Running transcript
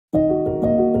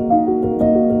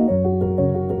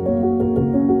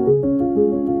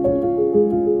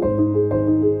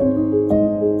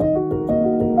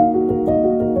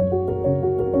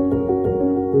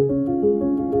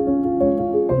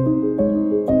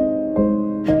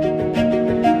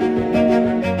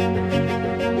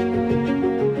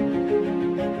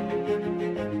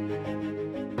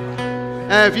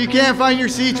If you can't find your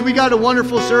seats, we got a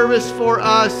wonderful service for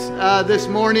us this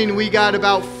morning. We got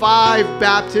about 5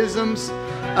 baptisms.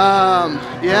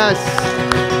 Yes.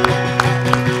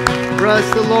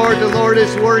 Bless the Lord. The Lord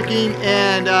is working.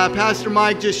 And Pastor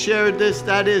Mike just shared this.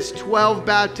 That is 12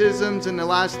 baptisms in the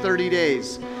last 30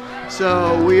 days.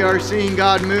 So we are seeing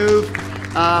God move.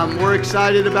 We're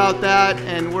excited about that,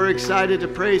 and we're excited to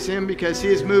praise Him because He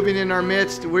is moving in our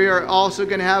midst. We are also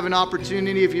going to have an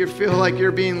opportunity, if you feel like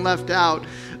you're being left out,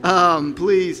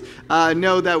 please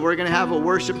know that we're going to have a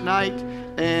worship night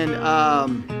in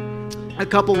a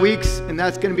couple weeks, and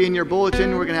that's going to be in your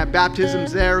bulletin. We're going to have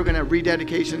baptisms there. We're going to have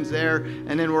rededications there.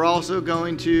 And then we're also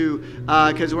going to,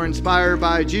 because we're inspired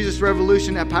by Jesus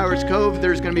Revolution at Pirates Cove,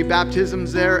 there's going to be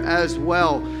baptisms there as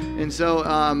well. And so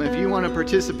if you want to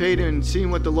participate in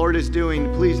seeing what the Lord is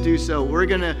doing, please do so. We're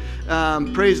going to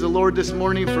praise the Lord this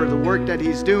morning for the work that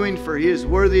He's doing, for He is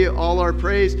worthy of all our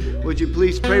praise. Would you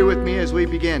please pray with me as we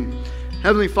begin?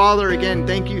 Heavenly Father, again,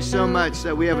 thank you so much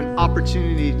that we have an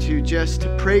opportunity to just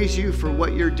praise you for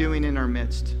what you're doing in our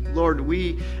midst. Lord,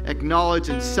 we acknowledge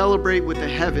and celebrate with the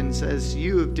heavens as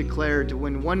you have declared.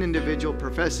 When one individual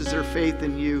professes their faith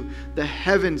in you, the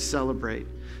heavens celebrate.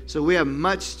 So we have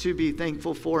much to be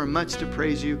thankful for and much to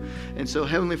praise you. And so,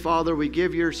 Heavenly Father, we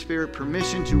give your Spirit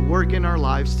permission to work in our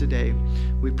lives today.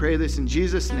 We pray this in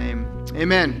Jesus' name.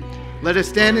 Amen. Let us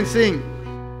stand and sing.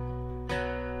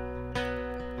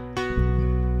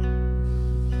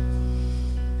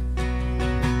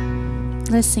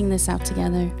 Let's sing this out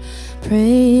together.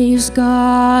 Praise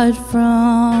God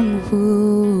from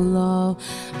whom all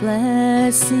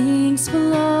blessings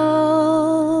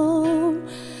flow.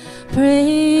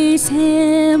 Praise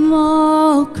Him,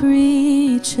 all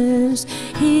creatures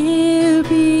here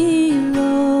below.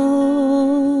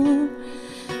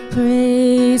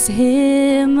 Praise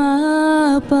Him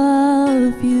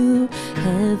above you,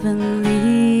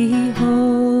 heavenly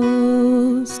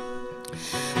hosts.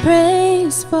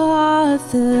 Praise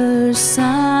Father,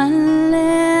 Son,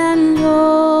 and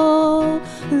Holy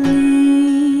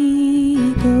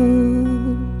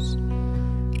Ghost.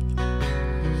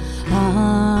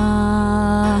 Amen.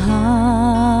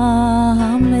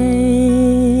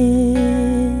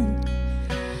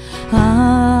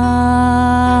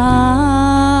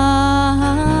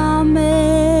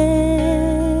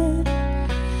 Amen.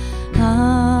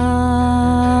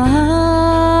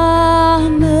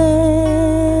 Amen.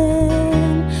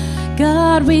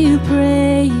 God, we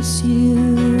praise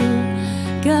you.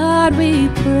 God, we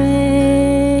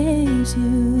praise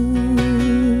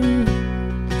you.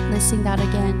 Let's sing that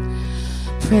again.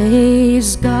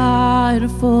 Praise God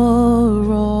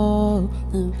for all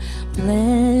the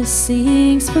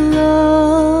blessings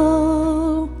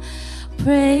flow.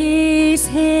 Praise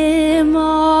Him,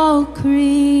 all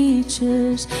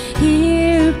creatures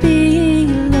here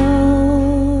below.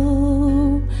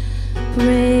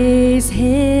 Praise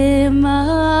Him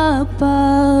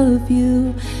above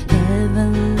you,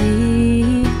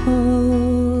 heavenly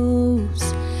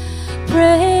hosts.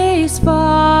 Praise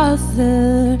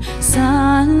Father,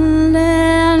 Son,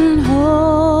 and Holy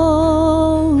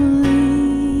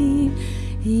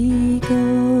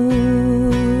Ghost.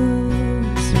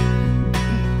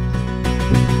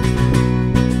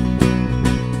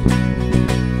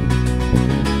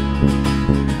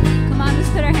 Come on, let's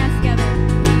put our hands together.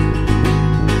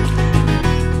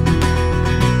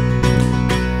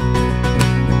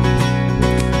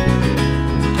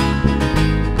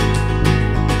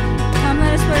 Come,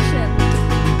 let us worship.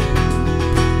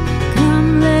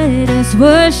 Come, let us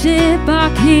worship our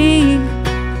King.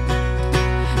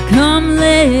 Come,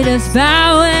 let us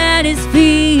bow at His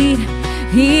feet.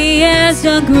 He has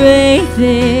done great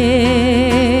things.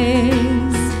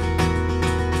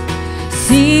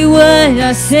 See what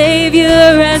our Savior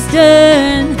has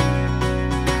done.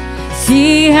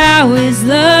 See how His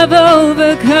love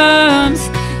overcomes.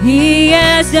 He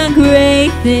has done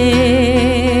great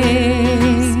things.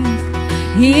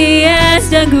 He has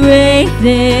done great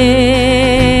things.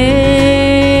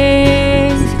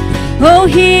 Oh,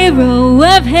 hero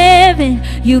of heaven,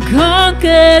 you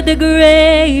conquered the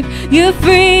grave. You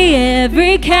free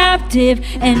every captive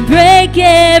and break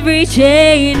every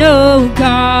chain. Oh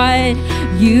God,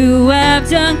 you have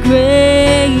done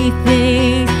great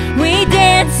things. We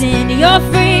dance in your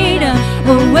freedom,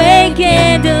 awake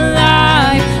and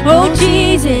alive. Oh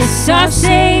Jesus, our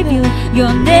Savior,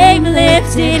 your name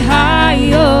lifted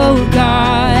high. Oh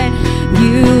God,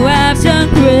 you have done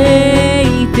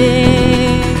great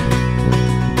things.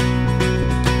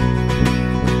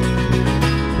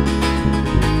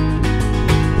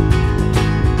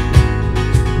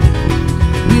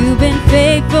 You've been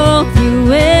faithful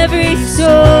through every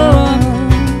storm.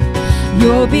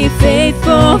 oh, be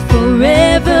faithful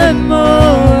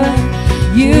forevermore.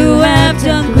 You have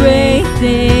done great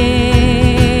things,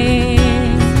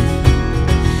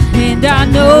 and I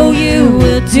know you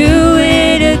will do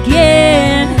it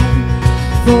again.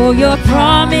 For your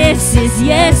promise is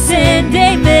yes and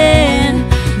amen.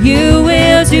 You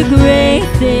will do great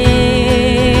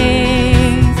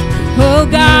things. Oh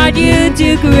God, you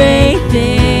do great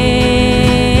things.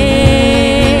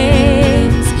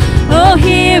 Oh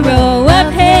hero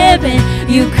of heaven,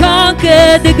 you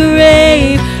conquered the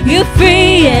grave. You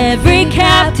free every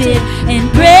captive and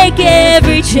break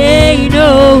every chain.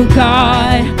 Oh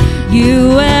God,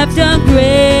 you have done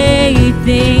great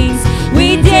things.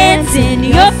 We dance in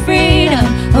your freedom,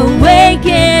 awake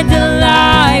and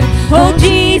alive. Oh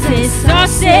Jesus, our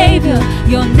Savior,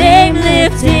 your name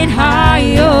lifted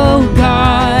high. Oh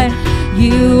God,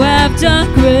 you have done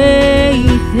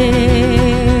great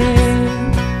things.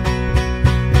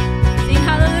 Sing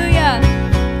hallelujah.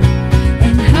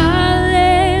 And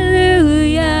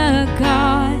hallelujah,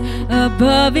 God,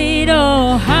 above it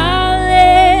all. Hallelujah,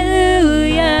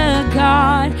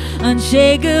 God,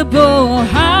 unshakable.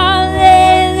 Hallelujah,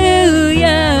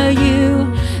 you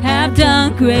have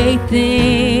done great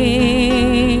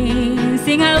things.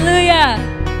 Sing hallelujah.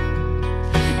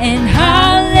 And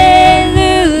hallelujah,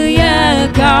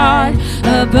 God,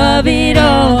 above it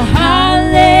all.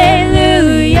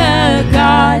 Hallelujah,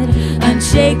 God,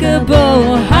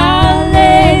 unshakable.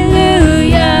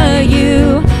 Hallelujah,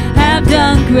 you have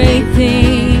done great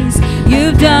things.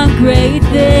 You've done great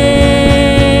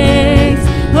things.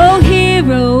 Oh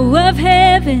hero of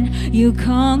heaven, you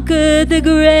conquered the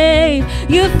grave.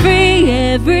 You free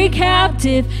every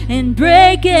captive and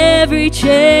break every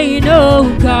chain. Oh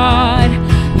God,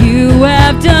 you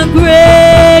have done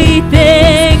great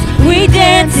things. We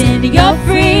dance in your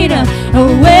freedom,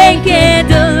 awake and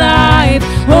alive.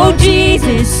 Oh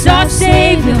Jesus, our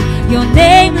Savior, your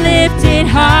name lifted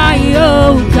high.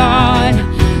 Oh God,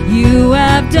 you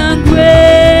have done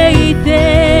great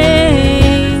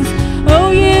things.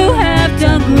 Oh, you have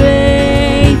done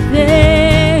great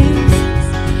things.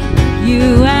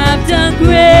 You have done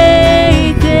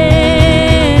great things.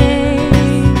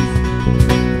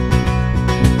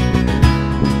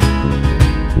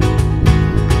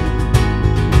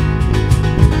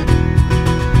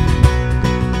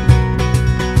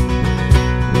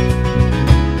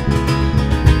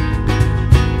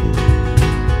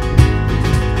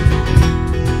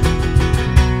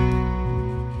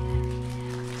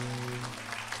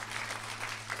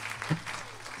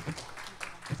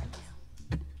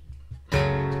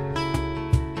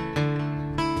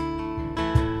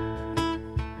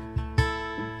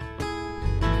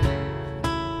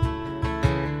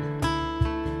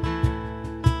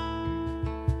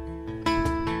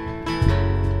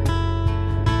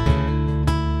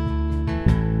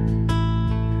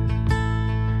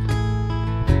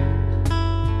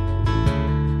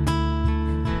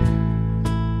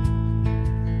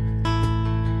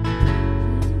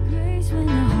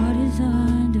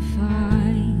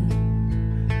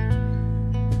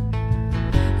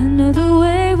 Another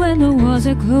way when the walls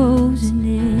are closing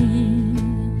in.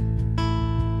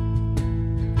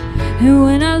 And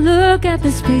when I look at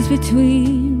the space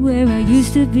between where I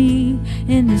used to be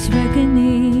in this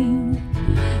reckoning,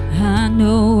 I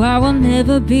know I will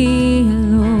never be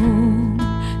alone.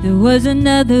 There was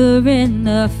another in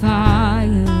the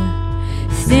fire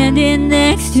standing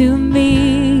next to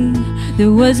me.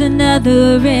 There was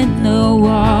another in the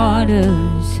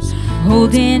waters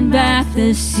holding back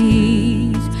the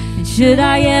seas. And should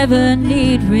I ever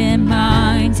need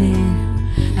reminded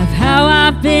of how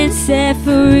I've been set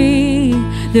free,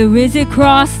 there is a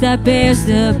cross that bears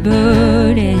the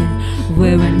burden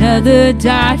where another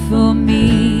died for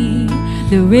me.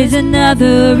 There is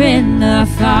another in the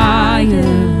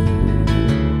fire.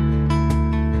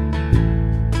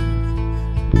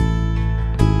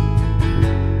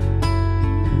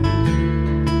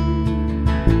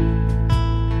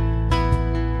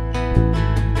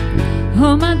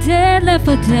 All my dead left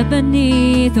for dead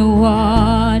beneath the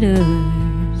waters.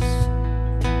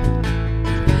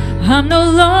 I'm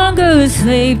no longer a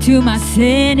slave to my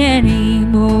sin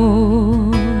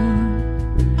anymore.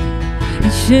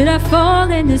 And should I fall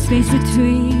in the space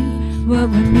between what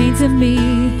remains of me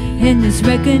in this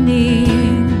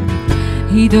reckoning,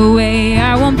 either way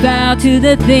I won't bow to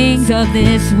the things of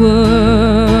this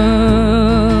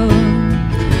world.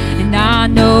 And I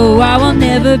know I will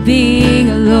never be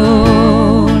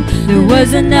alone. There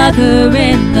was another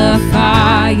in the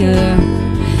fire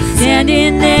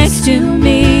standing next to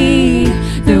me.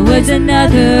 There was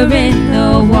another in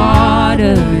the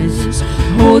waters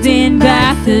holding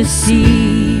back the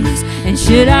seas. And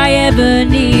should I ever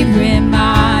need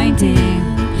reminding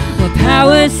what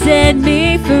power set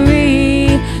me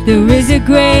free, there is a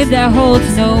grave that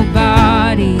holds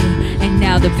nobody, and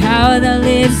now the power that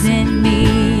lives in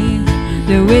me.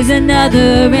 There is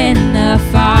another in the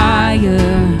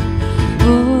fire.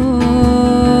 Oh,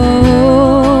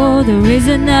 there is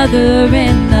another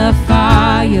in the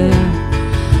fire.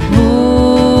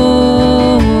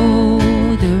 Oh,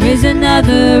 there is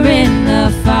another in the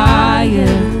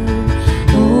fire.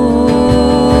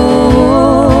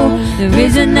 Oh, there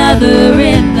is another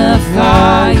in the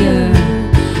fire.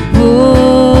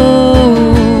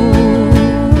 Oh,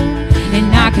 and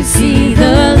I can see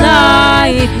the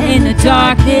light in the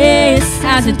darkness.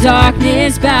 As the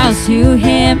darkness bows to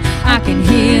him, I can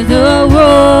hear the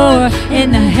roar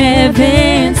in the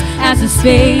heavens. As the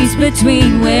space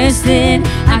between wears thin,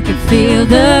 I can feel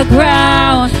the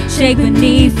ground shake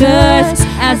beneath us.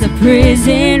 As the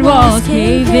prison walls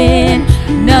cave in,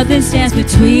 nothing stands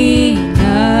between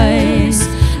us.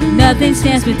 Nothing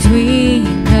stands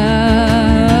between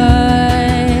us.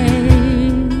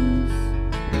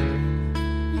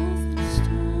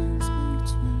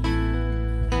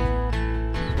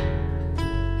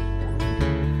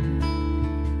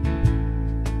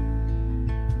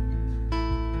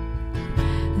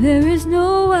 There is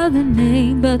no other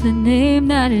name but the name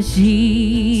that is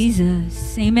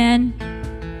Jesus. Amen.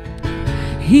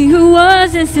 He who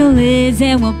was and still is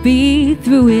and will be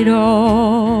through it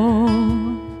all.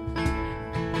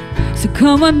 So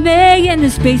come what may in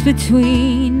the space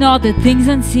between all the things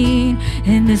unseen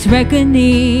in this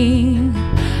reckoning,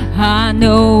 I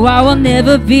know I will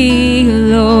never be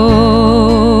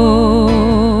alone.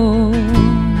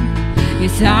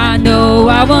 Yes, I know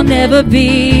I will never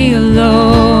be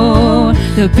alone.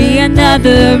 There'll be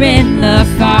another in the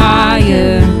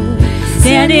fire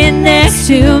standing next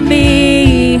to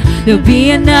me. There'll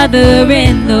be another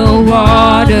in the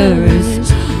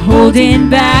waters holding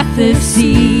back the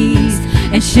seas.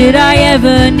 And should I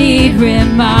ever need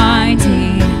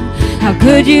reminding how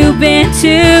good you've been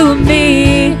to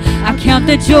me, I count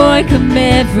the joy come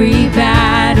every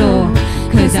battle,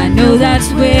 'cause I know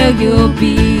that's where you'll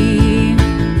be.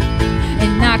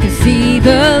 I can see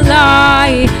the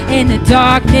light in the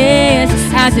darkness.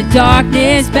 As the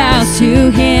darkness bows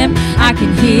to him, I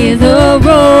can hear the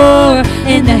roar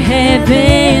in the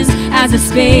heavens. As the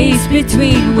space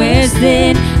between wears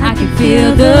thin, I can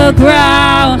feel the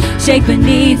ground shake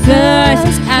beneath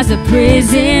us. As the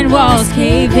prison walls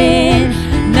cave in,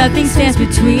 nothing stands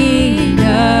between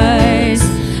us.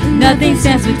 Nothing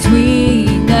stands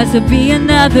between us. There'll be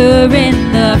another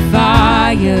in the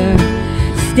fire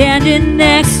standing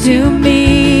next to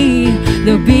me.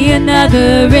 There'll be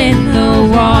another in the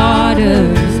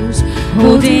waters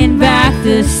holding back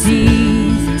the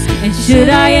seas. And should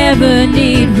I ever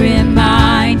need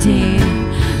reminding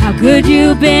how good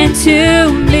you've been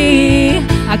to me,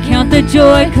 I count the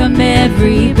joy come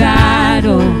every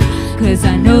battle, 'cause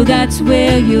I know that's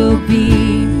where you'll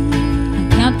be. I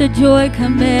count the joy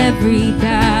come every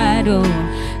battle,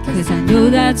 'cause I know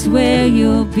that's where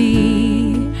you'll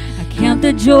be. Count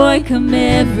the joy come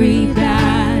every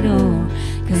battle,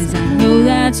 'cause I know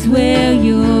that's where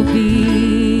you'll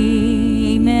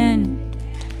be. Amen.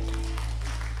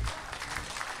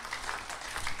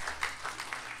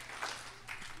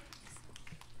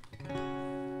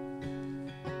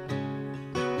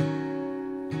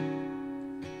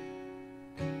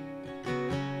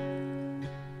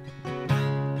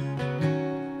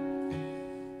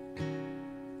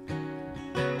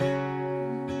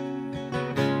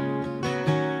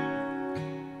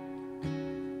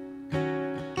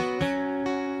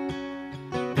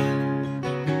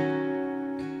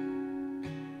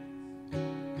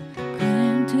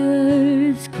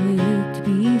 Quaked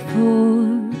before,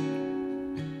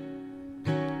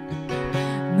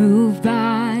 moved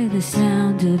by the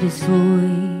sound of his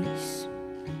voice.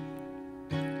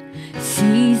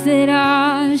 Seas that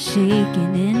are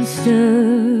shaken and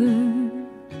stirred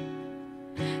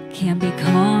can be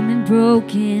calm and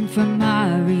broken from my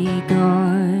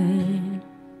regard.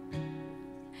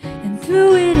 And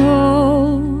through it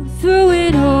all,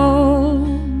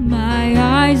 my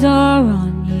eyes are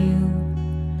on you.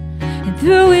 And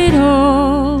through it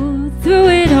all,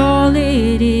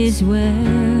 it is well.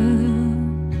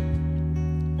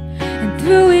 And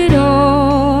through it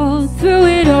all,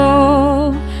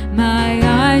 my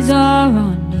eyes are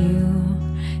on you,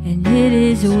 and it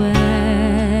is well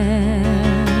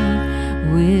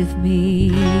with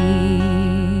me.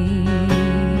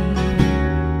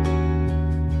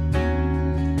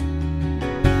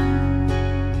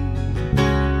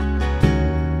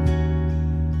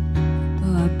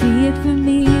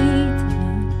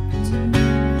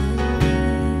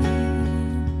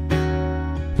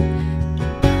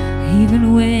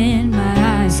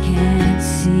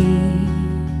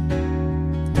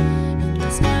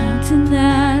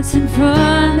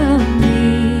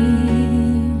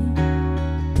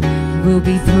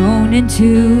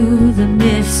 into the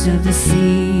midst of the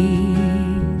sea.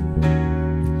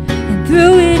 And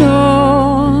through it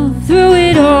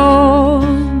all,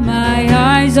 my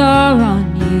eyes are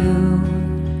on you.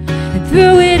 And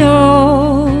through it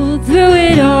all,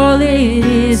 it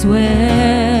is well.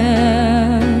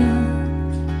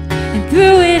 And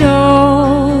through it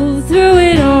all,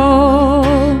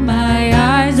 my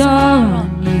eyes are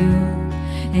on you,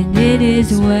 and it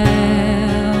is well.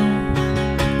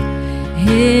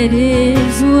 It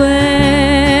is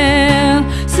well.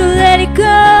 So let it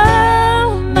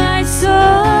go, my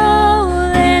soul,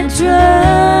 and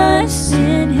trust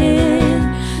in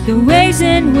Him. The waves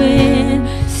and wind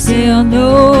still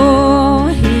know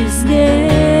His name.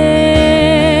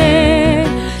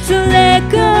 So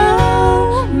let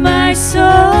go, my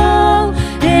soul,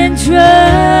 and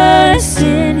trust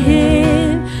in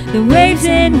Him. The waves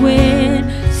and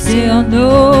wind still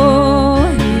know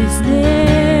His name.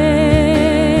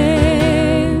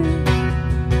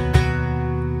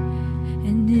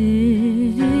 And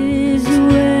it is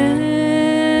well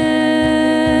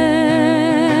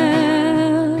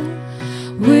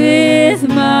with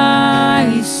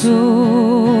my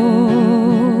soul.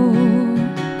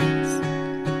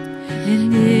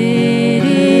 And it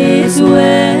is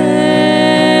well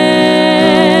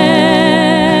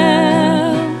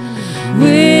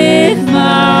with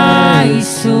my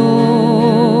soul.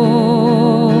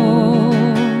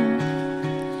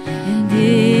 And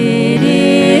it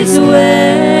is well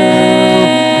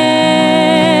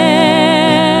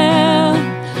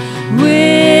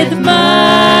with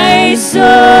my soul.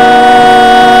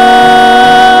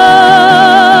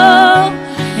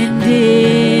 And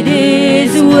it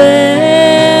is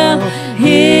well,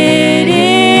 it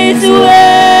is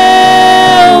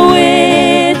well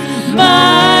with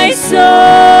my soul. And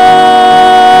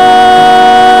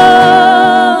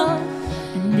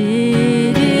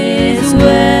it is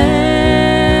well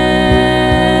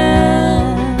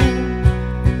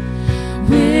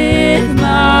with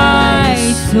my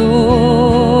soul.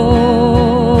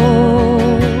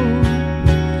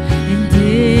 And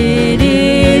it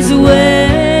is well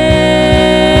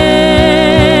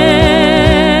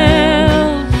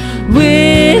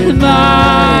with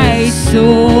my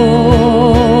soul.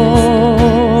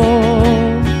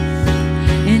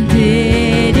 And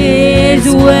it is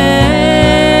well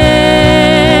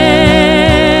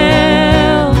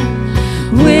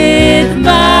with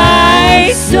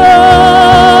my soul.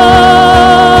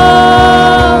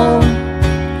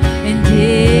 And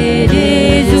it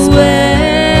is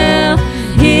well,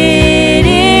 it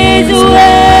is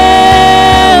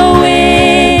well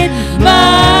with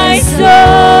my soul.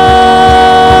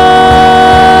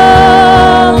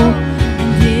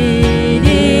 And it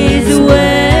is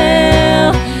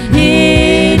well,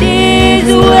 it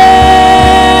is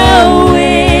well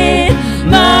with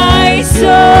my soul.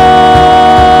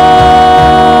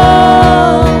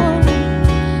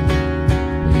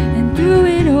 And through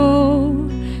it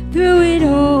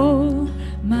all,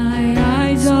 my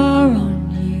eyes are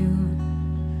on you.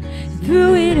 And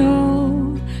through it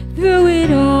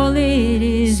all, it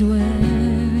is well.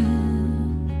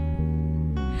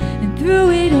 And through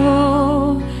it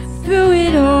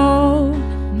all,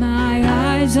 my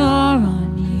eyes are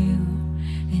on you,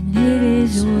 and it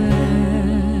is well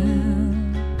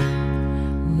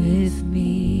with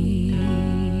me.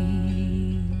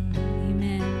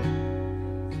 Amen.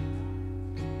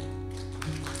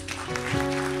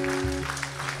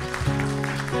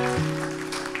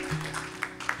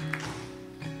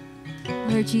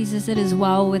 Lord Jesus, it is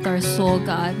well with our soul,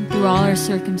 God, through all our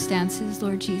circumstances,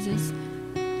 Lord Jesus.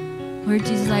 Lord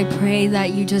Jesus, I pray that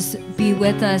you just be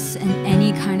with us in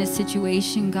any kind of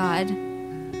situation, God.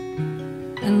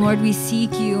 And Lord, we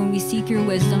seek you and we seek your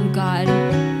wisdom, God.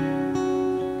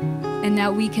 And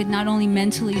that we could not only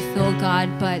mentally feel, God,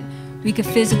 but we could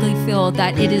physically feel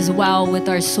that it is well with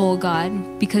our soul,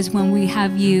 God. Because when we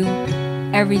have you,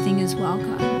 everything is well,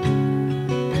 God.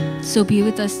 So be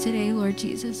with us today, Lord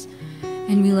Jesus.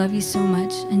 And we love you so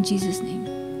much. In Jesus' name,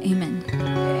 amen.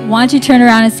 Why don't you turn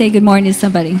around and say good morning to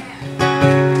somebody?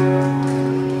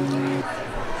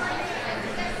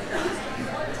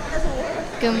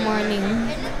 Good morning.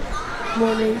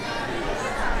 Morning.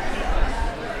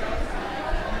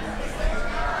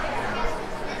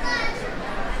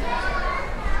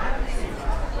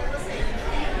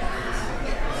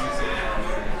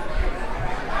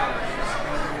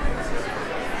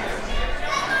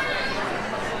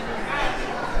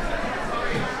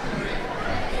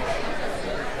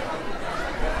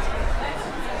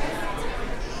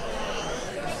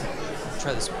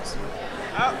 Try this one.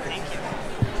 Oh, thank you.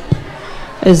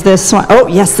 Is this one? Oh,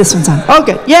 yes, this one's on. Oh,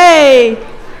 good. Yay!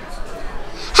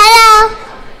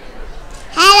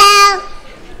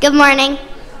 Good morning.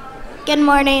 Good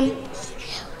morning.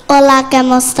 Hola,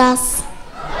 ¿cómo estás?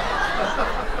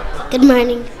 Good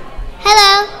morning.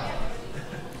 Hello.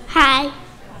 Hi.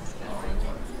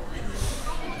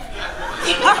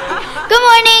 Good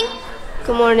morning.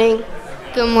 Good morning.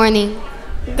 Good morning.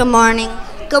 Good morning.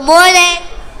 Good morning.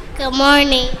 Good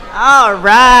morning. All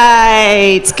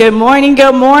right. Good morning.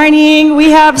 Good morning. We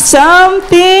have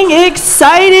something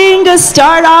exciting to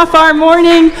start off our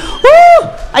morning. Woo!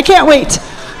 I can't wait.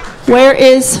 Where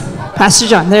is Pastor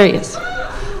John? There he is. I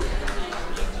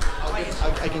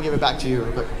can give it back to you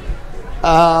real quick.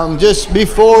 Just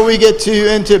before we get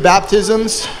into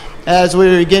baptisms, as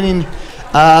we're getting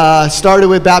started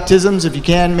with baptisms, if you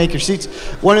can, make your seats.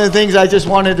 One of the things I just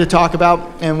wanted to talk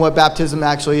about and what baptism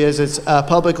actually is, it's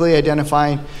publicly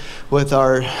identifying with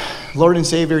our Lord and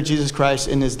Savior Jesus Christ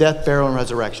in his death, burial, and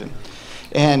resurrection.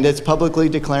 And it's publicly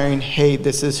declaring, hey,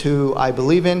 this is who I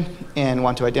believe in and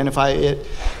want to identify it.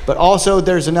 But also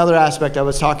there's another aspect. I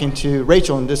was talking to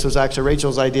Rachel, and this was actually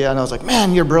Rachel's idea, and I was like,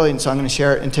 man, you're brilliant, so I'm going to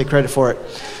share it and take credit for it.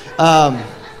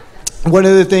 One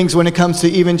of the things when it comes to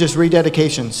even just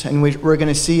rededications, and we're going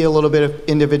to see a little bit of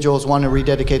individuals want to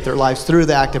rededicate their lives through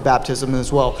the act of baptism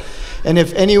as well. And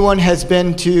if anyone has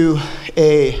been to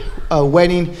a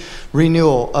wedding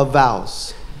renewal of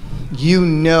vows, you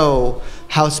know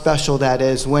how special that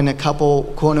is when a couple,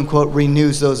 quote unquote,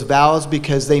 renews those vows,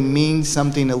 because they mean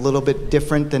something a little bit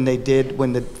different than they did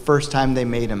when the first time they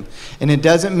made them. And it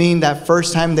doesn't mean that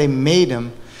first time they made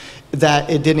them that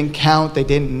it didn't count, they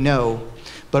didn't know.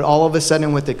 But all of a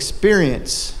sudden with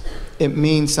experience, it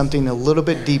means something a little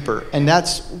bit deeper. And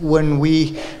that's when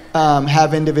we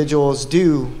have individuals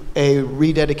do a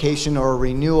rededication or a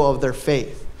renewal of their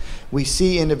faith. We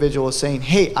see individuals saying,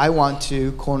 hey, I want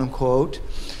to, quote unquote,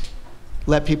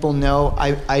 let people know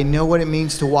I know what it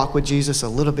means to walk with Jesus a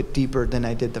little bit deeper than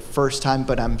I did the first time,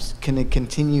 but I'm going to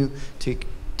continue to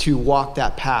walk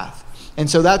that path. And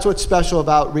so that's what's special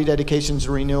about rededications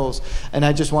and renewals. And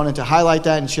I just wanted to highlight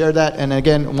that and share that. And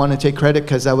again, I want to take credit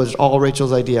because that was all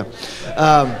Rachel's idea.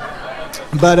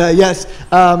 Yes,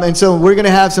 and so we're going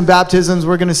to have some baptisms.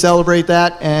 We're going to celebrate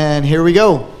that. And here we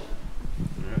go.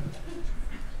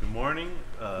 Good morning.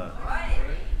 I'm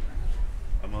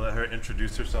going to let her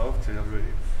introduce herself to everybody.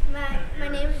 My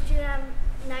name is June. I'm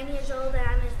 9 years old and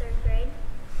I'm in 3rd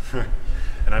grade.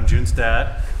 And I'm June's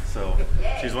dad. So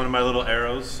she's one of my little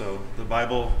arrows. So the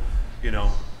Bible,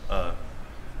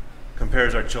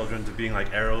 compares our children to being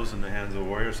like arrows in the hands of a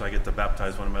warrior. So I get to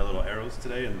baptize one of my little arrows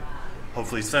today and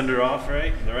hopefully send her off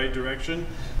in the right direction.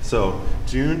 So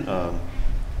June,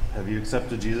 have you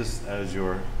accepted Jesus as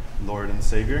your Lord and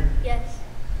Savior? Yes.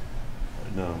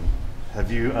 No.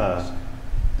 Have you?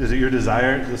 Is it your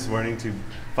desire this morning to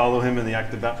follow him in the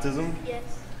act of baptism? Yes.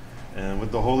 And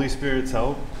with the Holy Spirit's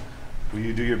help, will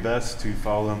you do your best to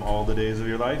follow him all the days of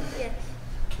your life? Yes.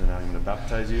 And I'm going to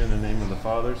baptize you in the name of the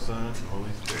Father, Son, and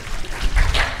Holy Spirit.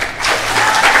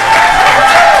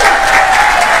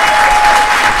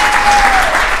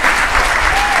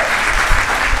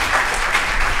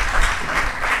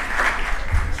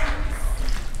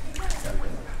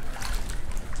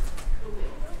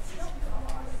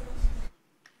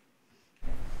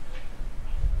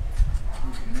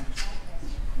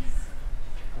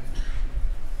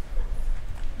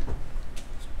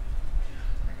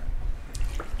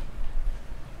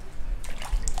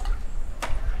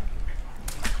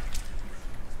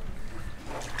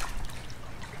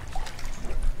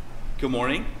 Good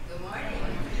morning. Good morning.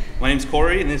 My name's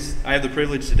Corey, and I have the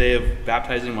privilege today of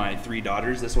baptizing my 3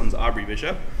 daughters. This one's Aubrey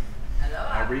Bishop. Hello.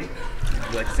 Aubrey, would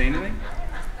you like to say anything?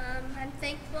 I'm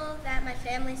thankful that my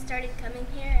family started coming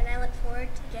here and I look forward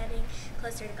to getting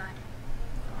closer to God.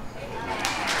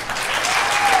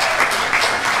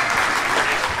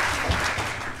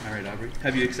 All right, Aubrey.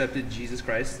 Have you accepted Jesus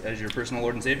Christ as your personal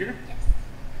Lord and Savior? Yes.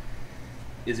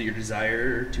 Is it your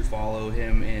desire to follow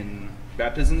him in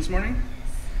baptism this morning?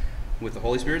 With the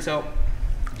Holy Spirit's help,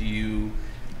 do you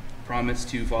promise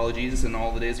to follow Jesus in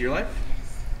all the days of your life?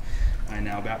 Yes. I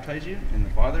now baptize you in the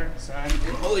Father, Son,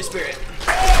 and Holy Spirit.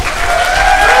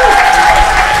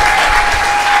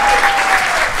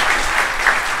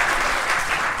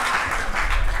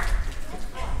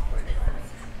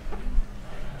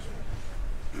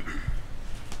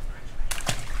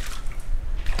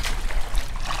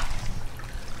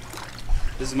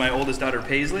 This is my oldest daughter,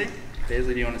 Paisley.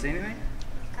 Paisley, do you want to say anything?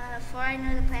 For I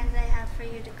know the plans I have for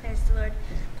you, declares the Lord.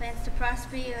 Plans to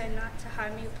prosper you and not to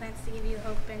harm you. Plans to give you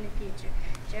hope in the future.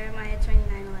 Jeremiah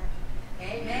 29:11.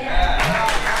 Amen.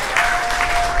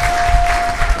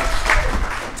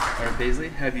 All right, Paisley,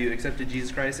 have you accepted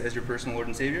Jesus Christ as your personal Lord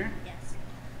and Savior? Yes.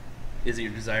 Is it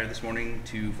your desire this morning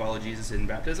to follow Jesus in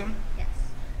baptism? Yes.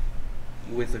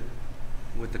 With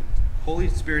the Holy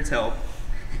Spirit's help,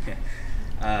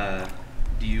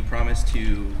 do you promise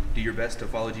to do your best to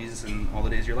follow Jesus in all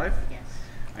the days of your life? Yes.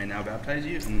 I now baptize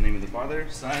you in the name of the Father,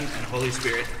 Son, and Holy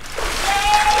Spirit.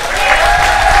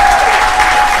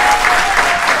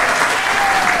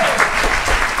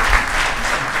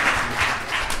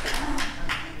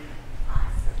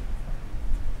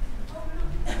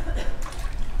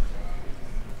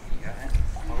 You got it.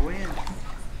 All the way in. You want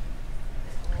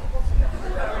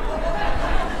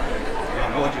me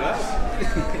to hold you up?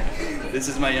 This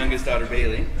is my youngest daughter,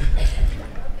 Bailey.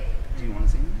 Do you want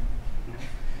to sing? No?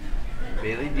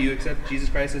 Bailey, do you accept Jesus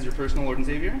Christ as your personal Lord and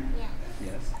Savior? Yes.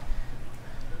 Yes.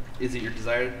 Is it your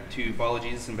desire to follow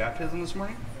Jesus in baptism this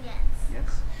morning? Yes.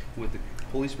 Yes. With the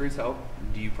Holy Spirit's help,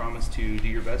 do you promise to do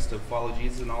your best to follow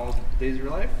Jesus in all the days of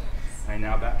your life? I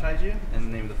now baptize you in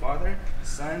the name of the Father,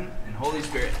 Son, and Holy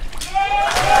Spirit.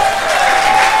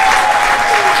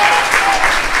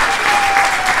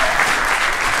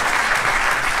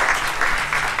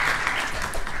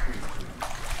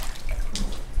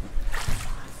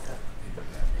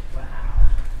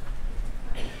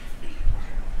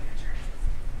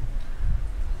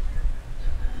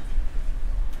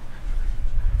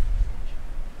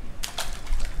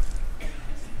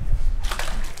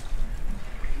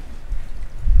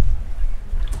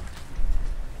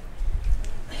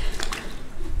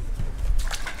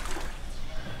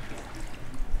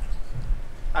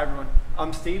 Hi everyone,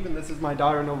 I'm Steve and this is my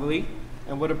daughter Novalie,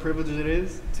 and what a privilege it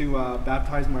is to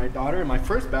baptize my daughter in my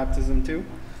first baptism too.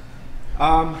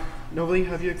 Novalie,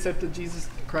 have you accepted Jesus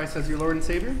Christ as your Lord and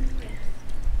Savior?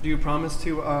 Do you promise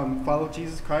to follow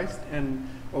Jesus Christ and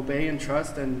obey and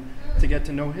trust and to get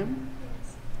to know Him?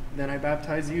 Then I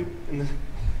baptize you in the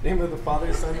name of the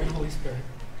Father, Son, and Holy Spirit.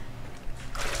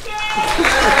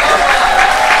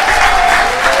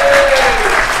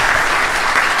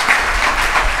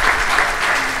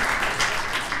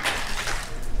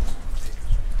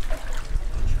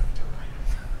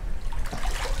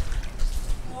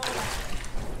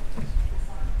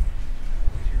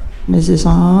 Is this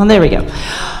on? There we go.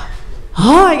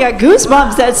 Oh, I got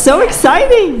goosebumps. That's so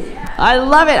exciting. I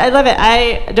love it. I love it.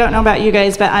 I don't know about you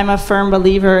guys, but I'm a firm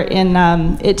believer in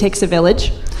it takes a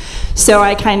village. So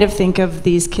I kind of think of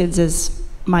these kids as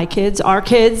my kids, our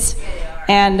kids.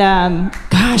 And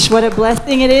gosh, what a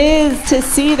blessing it is to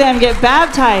see them get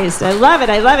baptized. I love it.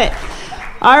 I love it.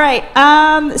 All right.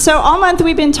 So all month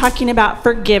we've been talking about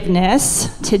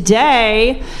forgiveness.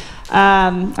 Today,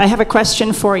 I have a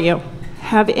question for you.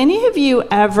 Have any of you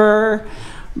ever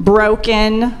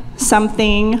broken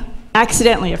something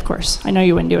accidentally, of course? I know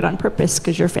you wouldn't do it on purpose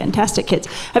because you're fantastic kids.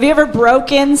 Have you ever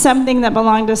broken something that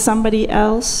belonged to somebody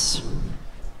else?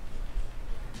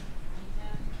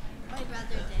 My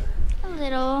brother did. A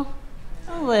little.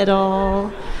 A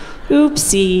little.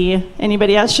 Oopsie.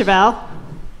 Anybody else, Chevelle?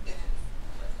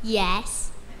 Yes.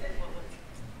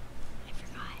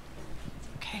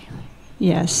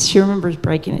 Yes, she remembers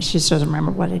breaking it. She just doesn't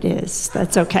remember what it is.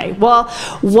 That's okay. Well,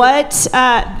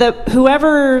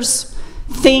 whoever's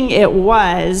thing it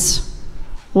was,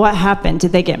 what happened?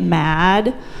 Did they get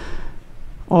mad?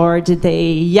 Or did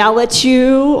they yell at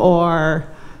you? Or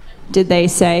did they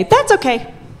say, that's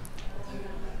okay?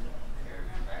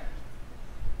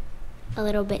 A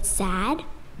little bit sad.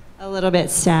 A little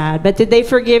bit sad. But did they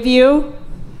forgive you?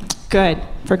 Good.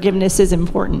 Forgiveness is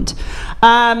important.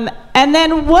 And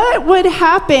then what would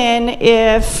happen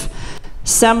if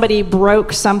somebody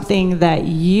broke something that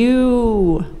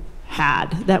you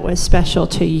had that was special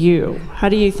to you? How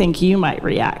do you think you might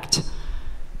react?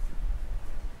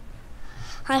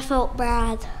 I felt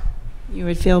bad. You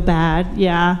would feel bad,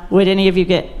 yeah. Would any of you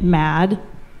get mad?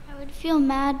 I would feel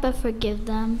mad but forgive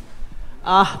them.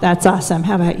 Ah, that's awesome.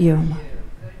 How about you?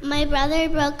 My brother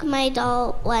broke my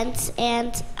doll once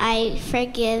and I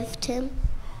forgave him.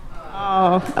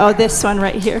 Oh, this one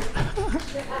right here.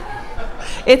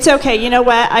 It's okay. You know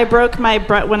what?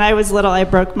 When I was little, I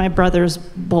broke my brother's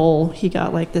bowl. He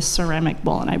got like this ceramic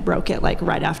bowl, and I broke it like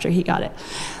right after he got it.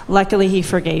 Luckily, he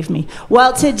forgave me.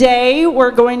 Well, today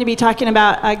we're going to be talking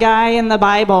about a guy in the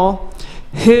Bible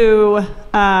who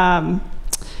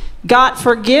got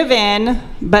forgiven,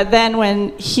 but then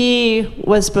when he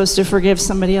was supposed to forgive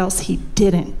somebody else, he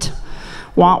didn't.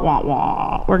 Wah, wah,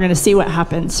 wah. We're going to see what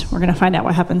happens. We're going to find out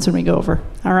what happens when we go over.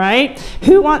 All right?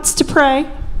 Who wants to pray?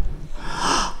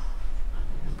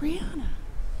 Brianna.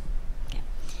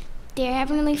 Dear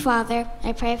Heavenly Father,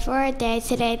 I pray for our day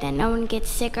today that no one gets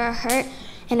sick or hurt,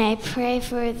 and I pray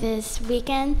for this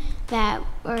weekend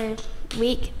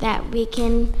week that we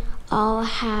can all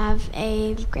have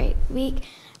a great week.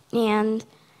 And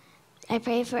I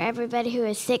pray for everybody who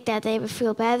is sick that they would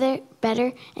feel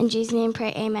better. In Jesus' name,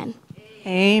 pray, amen.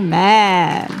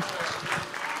 Amen.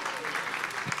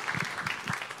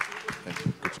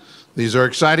 These are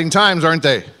exciting times, aren't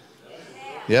they?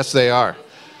 Yes, they are.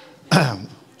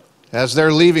 As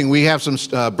they're leaving, we have some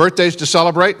birthdays to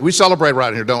celebrate. We celebrate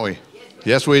around here, don't we?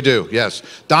 Yes, we do. Yes.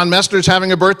 Don Messner's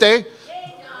having a birthday.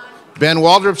 Ben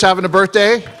Waldrop's having a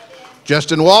birthday.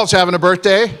 Justin Wall's having a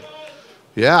birthday.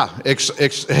 Yeah.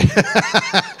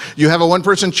 You have a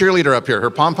one-person cheerleader up here. Her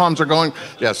pom-poms are going.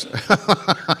 Yes.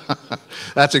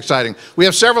 That's exciting. We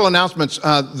have several announcements,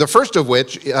 the first of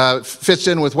which fits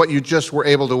in with what you just were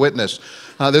able to witness.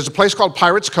 There's a place called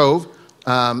Pirates Cove,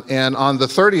 and on the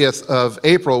 30th of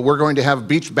April, we're going to have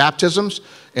beach baptisms,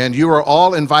 and you are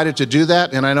all invited to do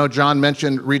that. And I know John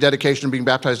mentioned rededication and being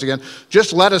baptized again.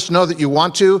 Just let us know that you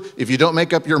want to. If you don't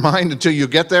make up your mind until you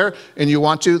get there and you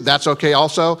want to, that's okay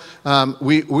also.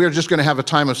 We are just going to have a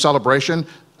time of celebration.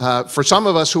 For some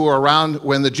of us who were around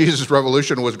when the Jesus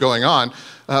Revolution was going on,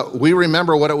 we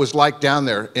remember what it was like down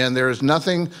there. And there is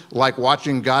nothing like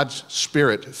watching God's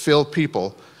Spirit fill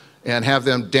people and have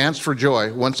them dance for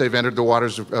joy once they've entered the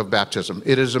waters of baptism.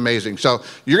 It is amazing. So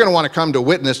you're going to want to come to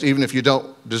witness even if you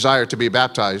don't desire to be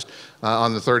baptized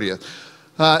on the 30th.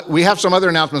 We have some other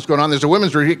announcements going on. There's a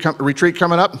women's retreat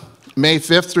coming up, May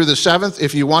 5th through the 7th.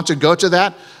 If you want to go to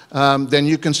that, then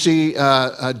you can see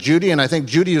Judy, and I think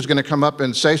Judy is going to come up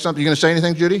and say something. You going to say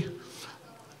anything, Judy?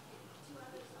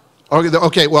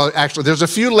 Okay, well, actually, there's a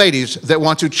few ladies that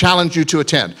want to challenge you to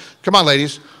attend. Come on,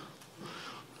 ladies.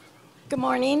 Good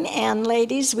morning, and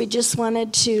ladies, we just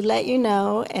wanted to let you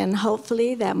know, and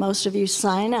hopefully that most of you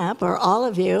sign up, or all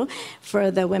of you,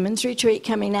 for the women's retreat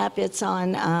coming up. It's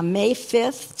on May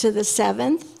 5th to the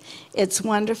 7th. It's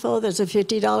wonderful. There's a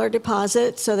 $50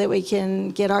 deposit so that we can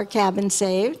get our cabin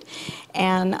saved.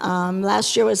 And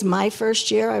last year was my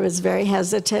first year. I was very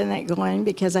hesitant at going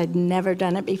because I'd never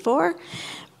done it before.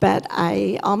 But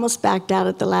I almost backed out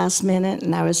at the last minute,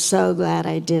 and I was so glad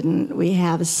I didn't. We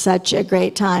have such a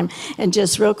great time. And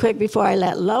just real quick before I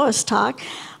let Lois talk,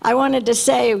 I wanted to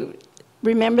say,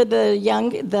 remember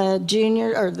the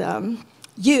junior or the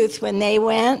youth when they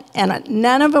went, and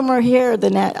none of them were here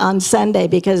on Sunday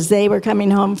because they were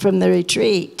coming home from the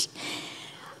retreat.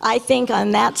 I think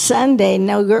on that Sunday,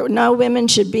 no women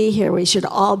should be here. We should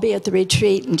all be at the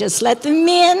retreat and just let the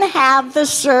men have the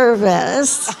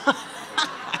service.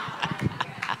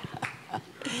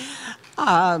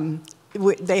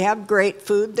 They have great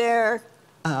food there.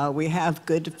 We have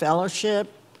good fellowship.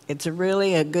 It's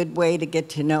really a good way to get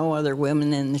to know other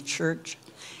women in the church.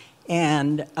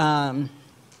 And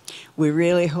we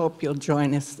really hope you'll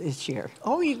join us this year.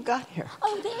 Oh, you got here.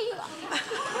 Oh, there you are.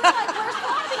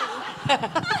 Where's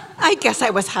Bobby? I guess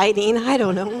I was hiding. I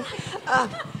don't know.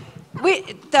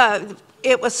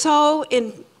 It was so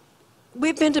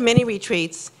we've been to many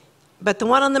retreats, but the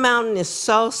one on the mountain is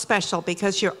so special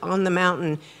because you're on the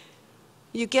mountain.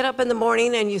 You get up in the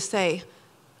morning and you say,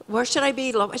 where should I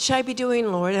be? What should I be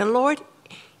doing, Lord? And Lord,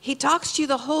 He talks to you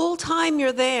the whole time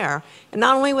you're there. And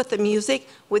not only with the music,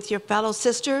 with your fellow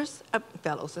sisters,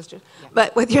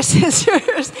 but with your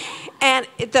sisters. And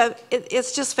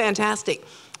it's just fantastic.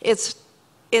 It's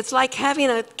like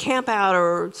having a camp out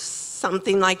or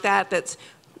something like that.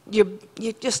 You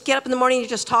just get up in the morning, you're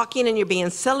just talking and you're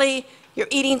being silly. You're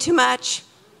eating too much.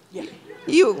 Yeah.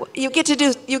 You get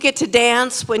to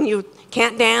dance when you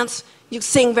can't dance. You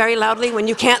sing very loudly when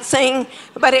you can't sing,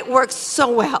 but it works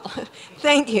so well.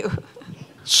 Thank you.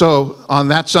 So on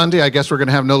that Sunday, I guess we're going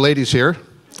to have no ladies here,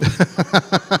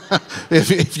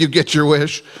 if you get your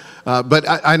wish. But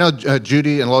I know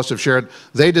Judy and Lois have shared,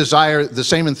 they desire the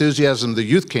same enthusiasm the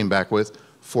youth came back with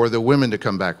for the women to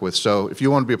come back with. So if you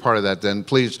want to be a part of that, then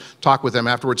please talk with them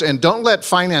afterwards. And don't let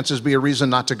finances be a reason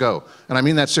not to go. And I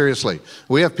mean that seriously.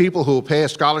 We have people who will pay a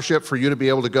scholarship for you to be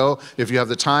able to go. If you have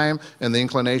the time and the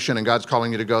inclination and God's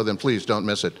calling you to go, then please don't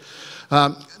miss it.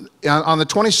 On the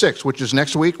 26th, which is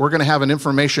next week, we're going to have an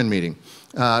information meeting.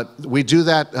 We do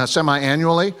that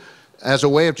semi-annually as a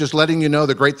way of just letting you know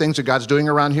the great things that God's doing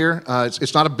around here.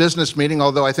 It's not a business meeting,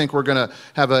 although I think we're going to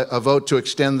have a vote to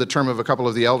extend the term of a couple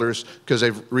of the elders because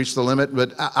they've reached the limit.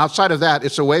 But outside of that,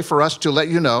 it's a way for us to let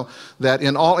you know that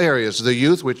in all areas, the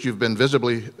youth, which you've been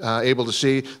visibly able to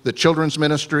see, the children's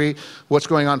ministry, what's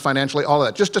going on financially, all of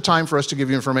that. Just a time for us to give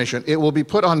you information. It will be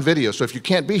put on video, so if you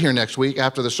can't be here next week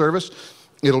after the service,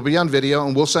 it'll be on video,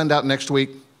 and we'll send out next week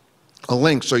a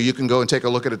link so you can go and take a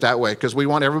look at it that way, because we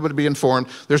want everybody to be informed.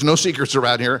 There's no secrets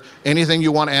around here. Anything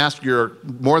you want to ask, you're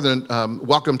more than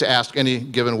welcome to ask any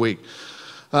given week.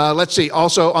 Let's see,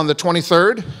 also on the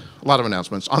 23rd, a lot of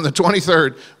announcements. On the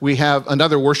 23rd, we have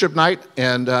another worship night,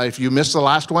 and if you missed the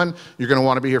last one, you're going to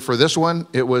want to be here for this one.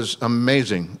 It was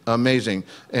amazing, amazing.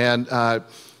 And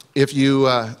if you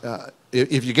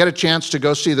get a chance to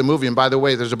go see the movie, and by the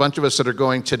way, there's a bunch of us that are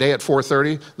going today at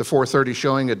 4:30, the 4:30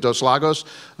 showing at Dos Lagos.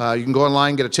 You can go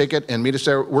online, get a ticket, and meet us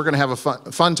there. We're going to have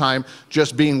a fun time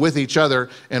just being with each other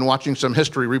and watching some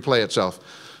history replay itself.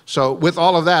 So with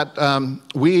all of that,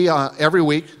 every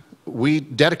week, we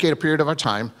dedicate a period of our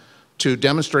time to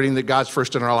demonstrating that God's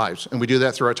first in our lives. And we do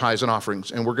that through our tithes and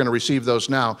offerings. And we're going to receive those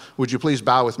now. Would you please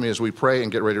bow with me as we pray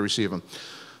and get ready to receive them?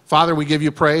 Father, we give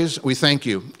you praise. We thank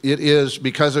you. It is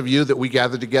because of you that we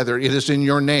gather together. It is in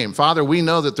your name. Father, we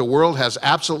know that the world has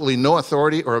absolutely no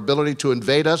authority or ability to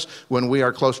invade us when we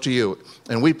are close to you.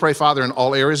 And we pray, Father, in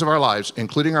all areas of our lives,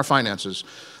 including our finances,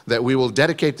 that we will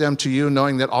dedicate them to you,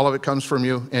 knowing that all of it comes from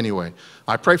you anyway.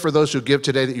 I pray for those who give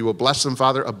today that you will bless them,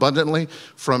 Father, abundantly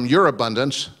from your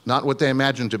abundance, not what they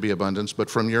imagine to be abundance, but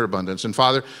from your abundance. And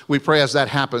Father, we pray as that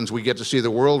happens, we get to see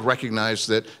the world recognize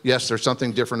that, yes, there's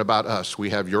something different about us. We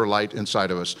have your light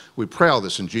inside of us. We pray all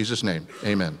this in Jesus' name.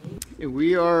 Amen.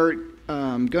 We are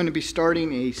going to be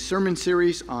starting a sermon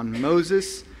series on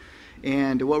Moses.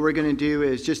 And what we're going to do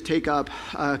is just take up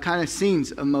kind of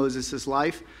scenes of Moses'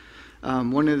 life.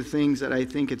 One of the things that I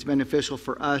think it's beneficial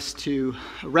for us to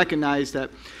recognize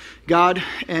that God,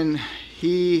 and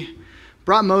he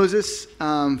brought Moses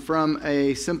from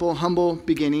a simple, humble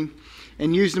beginning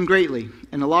and used him greatly.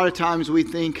 And a lot of times we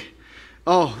think,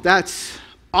 oh, that's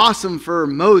awesome for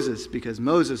Moses, because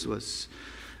Moses was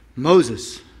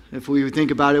Moses. If we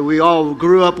think about it, we all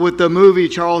grew up with the movie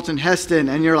Charlton Heston,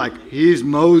 and you're like, he's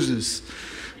Moses.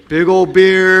 Big old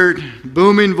beard,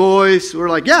 booming voice. We're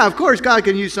like, yeah, of course God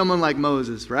can use someone like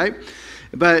Moses, right?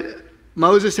 But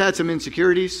Moses had some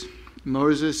insecurities.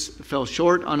 Moses fell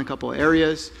short on a couple of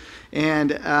areas.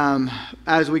 And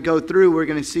as we go through, we're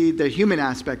going to see the human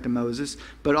aspect of Moses,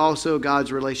 but also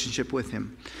God's relationship with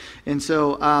him. And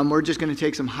so we're just going to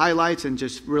take some highlights and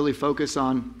just really focus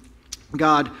on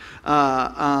God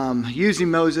using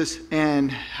Moses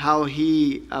and how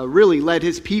he really led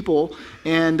his people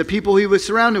and the people he was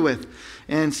surrounded with.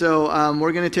 And so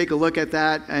we're going to take a look at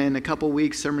that in a couple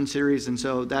weeks, sermon series. And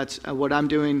so that's what I'm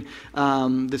doing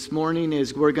this morning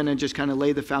is we're going to just kind of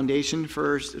lay the foundation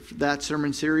for that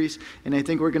sermon series. And I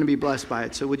think we're going to be blessed by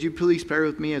it. So would you please pray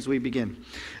with me as we begin?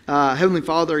 Heavenly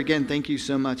Father, again, thank you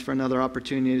so much for another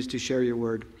opportunity to share your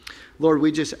word. Lord,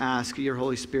 we just ask your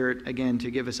Holy Spirit, again,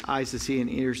 to give us eyes to see and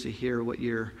ears to hear what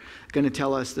you're going to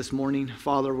tell us this morning.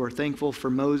 Father, we're thankful for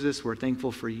Moses. We're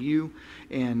thankful for you.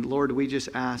 And Lord, we just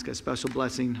ask a special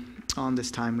blessing on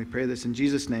this time. We pray this in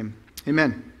Jesus' name.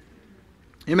 Amen.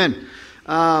 Amen.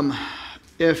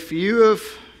 If you have,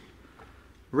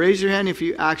 raise your hand if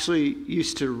you actually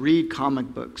used to read comic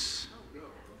books.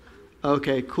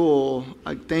 Okay, cool.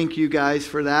 Thank you guys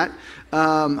for that.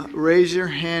 Raise your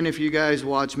hand if you guys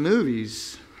watch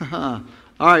movies. All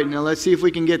right, now let's see if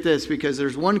we can get this, because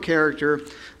there's one character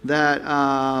that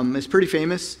is pretty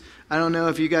famous. I don't know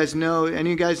if you guys know,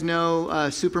 any of you guys know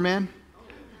Superman?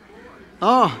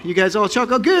 Oh, you guys all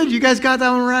chuckle. Good, you guys got that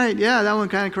one right. Yeah, that one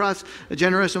kind of crossed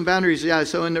generational boundaries. Yeah,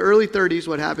 so in the early 30s,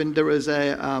 what happened, there was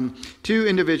two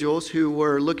individuals who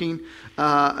were looking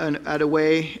at a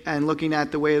way and looking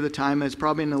at the way of the time. It's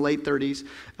probably in the late 30s.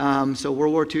 So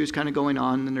World War II is kind of going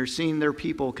on, and they're seeing their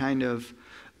people kind of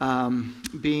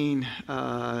being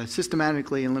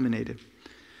systematically eliminated.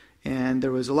 And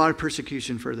there was a lot of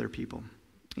persecution for their people.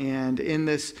 And in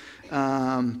this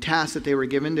task that they were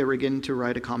given to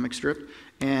write a comic strip,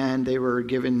 and they were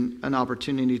given an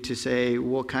opportunity to say,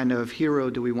 what kind of hero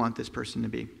do we want this person to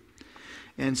be?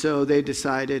 And so they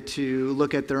decided to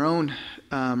look at their own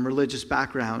religious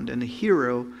background, and the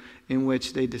hero in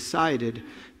which they decided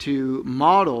to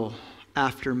model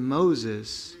after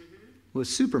Moses was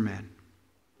Superman.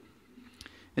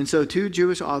 And so two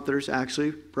Jewish authors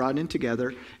actually brought in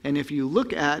together, and if you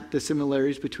look at the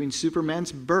similarities between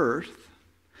Superman's birth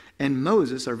and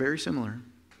Moses are very similar.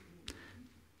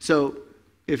 So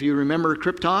if you remember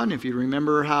Krypton, if you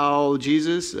remember how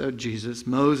Moses,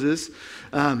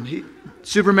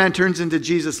 Superman turns into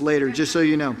Jesus later, just so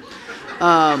you know.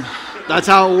 That's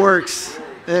how it works.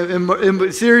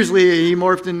 Seriously, he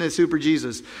morphed into Super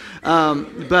Jesus.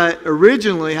 But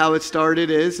originally how it started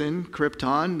is in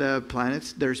Krypton, the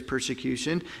planets, there's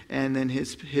persecution. And then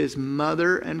his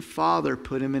mother and father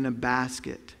put him in a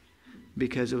basket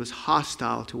because it was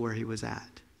hostile to where he was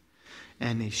at.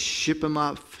 And they ship him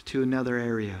up to another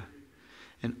area.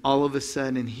 And all of a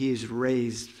sudden he is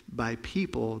raised by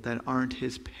people that aren't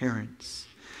his parents.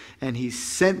 And he's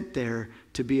sent there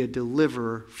to be a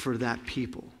deliverer for that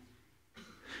people.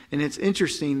 And it's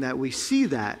interesting that we see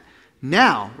that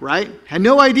now, right? Had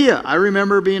no idea. I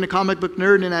remember being a comic book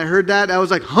nerd and I heard that. I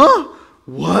was like, huh?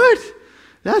 What?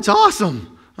 That's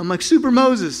awesome. I'm like, Super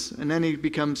Moses. And then he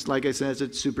becomes, like I said,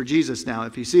 it's Super Jesus now.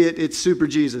 If you see it, it's Super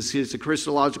Jesus. He's a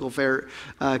Christological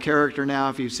character now,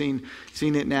 if you've seen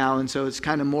it now. And so it's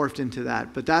kind of morphed into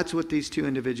that. But that's what these two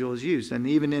individuals used. And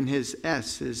even in his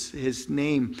his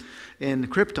name in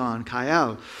Krypton,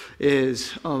 Kyle,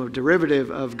 is a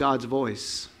derivative of God's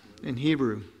voice in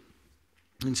Hebrew.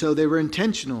 And so they were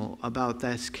intentional about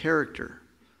this character.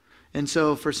 And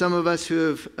so for some of us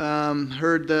who have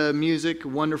heard the music,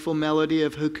 wonderful melody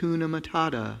of Hakuna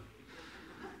Matata.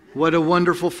 What a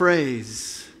wonderful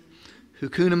phrase.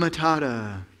 Hakuna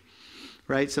Matata.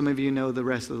 Right? Some of you know the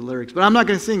rest of the lyrics. But I'm not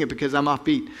going to sing it because I'm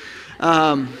offbeat.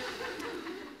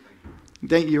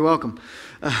 You're welcome.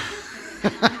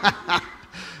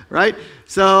 Right?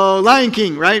 So Lion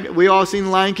King, right? We all seen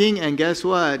Lion King, and guess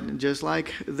what? Just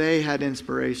like they had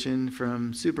inspiration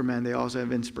from Superman, they also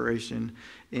have inspiration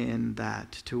in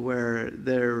that, to where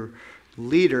their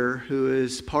leader, who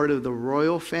is part of the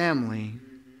royal family,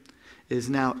 is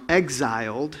now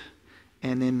exiled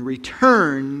and then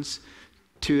returns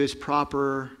to his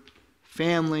proper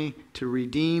family to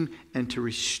redeem and to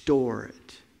restore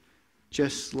it.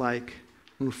 Just like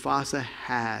Mufasa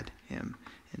had him.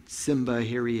 And Simba,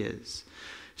 here he is.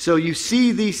 So you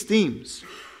see these themes.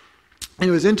 And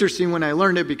it was interesting when I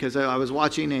learned it because I was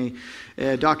watching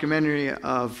a documentary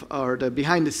or the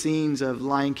behind the scenes of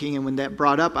Lion King. And when that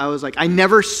brought up, I was like, I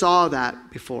never saw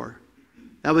that before.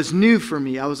 That was new for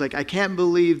me. I was like, I can't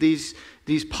believe these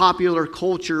popular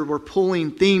culture were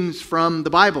pulling themes from the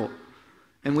Bible.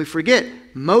 And we forget,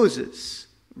 Moses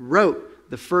wrote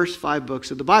the first 5 books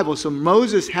of the Bible. So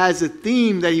Moses has a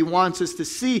theme that he wants us to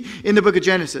see in the book of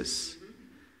Genesis.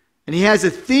 And he has a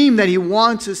theme that he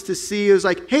wants us to see. It was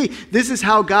like, hey, this is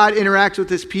how God interacts with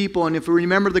his people. And if we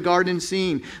remember the garden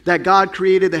scene, that God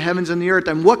created the heavens and the earth.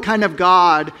 And what kind of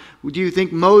God do you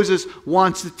think Moses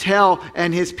wants to tell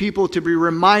and his people to be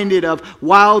reminded of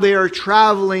while they are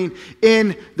traveling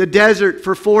in the desert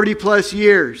for 40 plus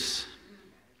years?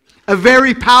 A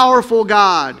very powerful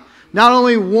God. Not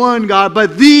only one God,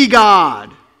 but the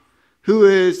God who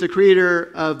is the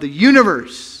creator of the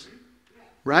universe.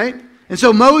 Right? And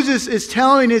so Moses is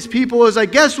telling his people, is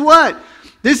like, guess what?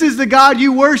 This is the God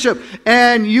you worship.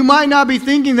 And you might not be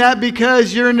thinking that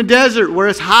because you're in the desert where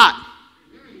it's hot.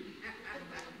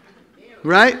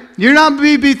 Right? You're not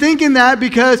be thinking that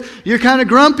because you're kind of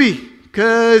grumpy.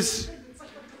 Because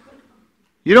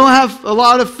you don't have a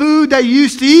lot of food that you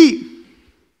used to eat.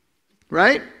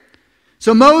 Right?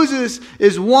 So Moses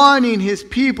is wanting his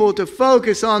people to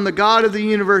focus on the God of the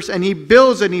universe, and he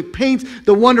builds and he paints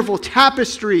the wonderful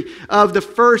tapestry of the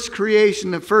first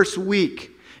creation, the first week.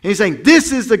 And he's saying,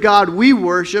 this is the God we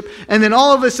worship. And then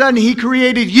all of a sudden he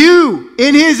created you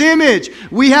in his image.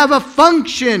 We have a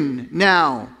function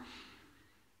now.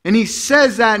 And he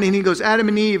says that, and he goes, Adam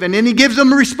and Eve, and then he gives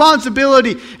them a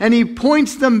responsibility, and he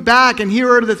points them back, and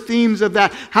here are the themes of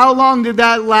that. How long did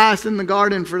that last in the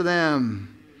garden for them?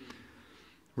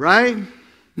 Right?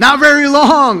 Not very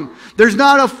long. There's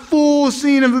not a full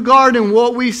scene of the garden.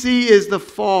 What we see is the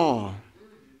fall.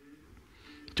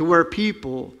 To where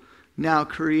people now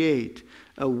create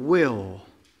a will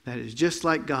that is just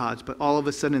like God's. But all of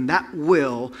a sudden that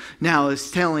will now is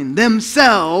telling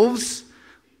themselves,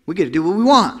 we get to do what we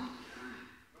want.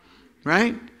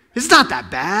 Right? It's not that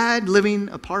bad living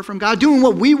apart from God. Doing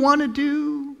what we want to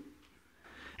do.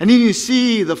 And then you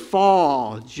see the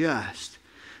fall just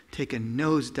take a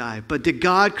nosedive. But did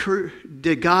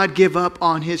God give up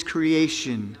on his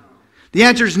creation? The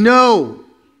answer is no.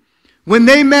 When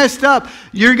they messed up,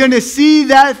 you're going to see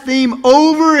that theme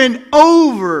over and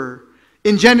over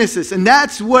in Genesis. And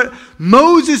that's what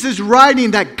Moses is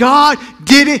writing, that God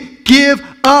didn't give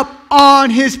up on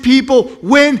his people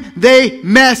when they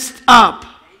messed up.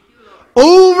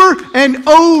 Over and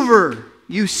over.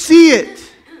 You see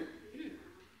it.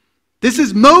 This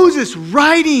is Moses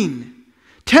writing,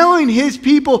 telling his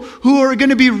people who are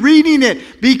going to be reading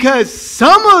it, because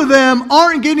some of them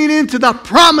aren't getting into the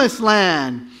promised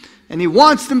land. And he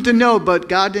wants them to know, but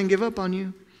God didn't give up on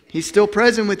you. He's still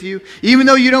present with you. Even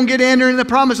though you don't get to enter in the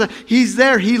promised land, he's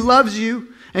there. He loves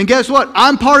you. And guess what?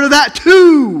 I'm part of that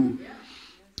too.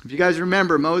 If you guys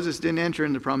remember, Moses didn't enter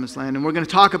in the promised land. And we're going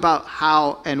to talk about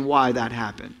how and why that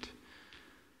happened.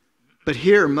 But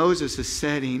here Moses is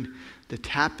setting the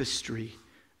tapestry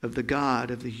of the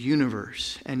God of the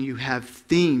universe. And you have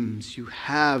themes. You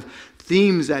have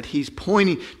themes that he's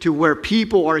pointing to where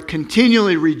people are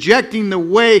continually rejecting the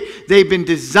way they've been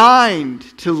designed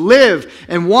to live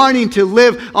and wanting to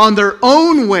live on their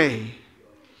own way.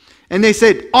 And they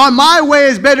said, "On my way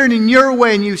is better than your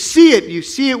way." And you see it. You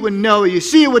see it with Noah. You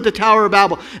see it with the Tower of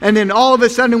Babel. And then all of a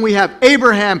sudden we have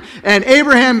Abraham. And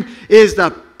Abraham is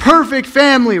the perfect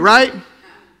family, right?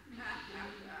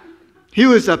 He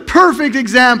was a perfect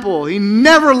example. He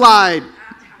never lied.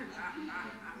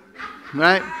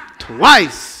 Right?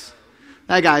 Twice.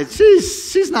 That guy,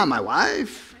 she's not my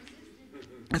wife.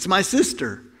 That's my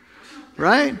sister.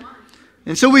 Right?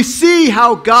 And so we see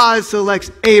how God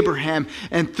selects Abraham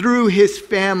and through his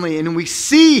family. And we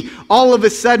see all of a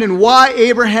sudden why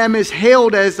Abraham is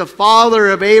hailed as the father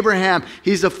of Abraham.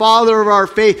 He's the father of our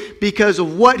faith because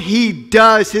of what he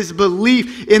does, his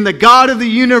belief in the God of the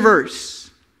universe.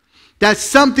 That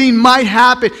something might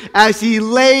happen as he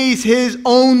lays his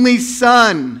only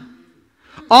son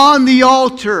on the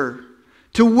altar,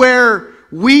 to where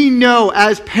we know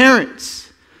as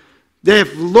parents that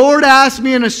if Lord asked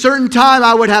me in a certain time,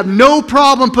 I would have no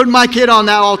problem putting my kid on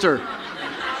that altar.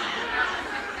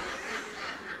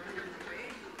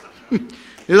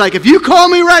 You're like, if you call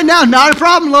me right now, not a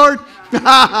problem, Lord.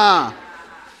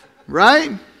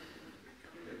 Right?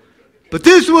 But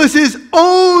this was his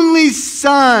only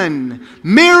son,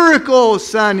 miracle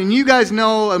son. And you guys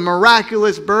know a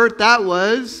miraculous birth that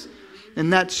was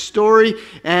in that story.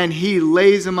 And he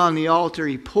lays him on the altar.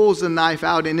 He pulls the knife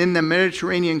out. And in the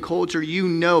Mediterranean culture, you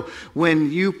know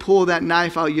when you pull that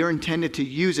knife out, you're intended to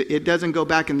use it. It doesn't go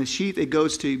back in the sheath. It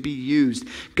goes to be used.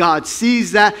 God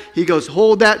sees that. He goes,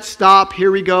 hold that, stop.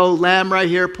 Here we go. Lamb right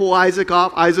here. Pull Isaac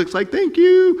off. Isaac's like, thank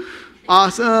you.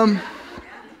 Awesome.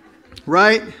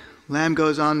 Right? Lamb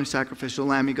goes on, the sacrificial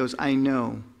lamb. He goes, I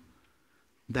know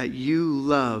that you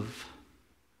love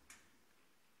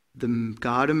the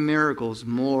God of miracles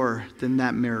more than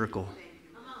that miracle.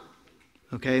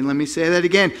 Okay, let me say that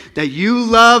again. That you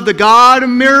love the God of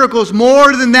miracles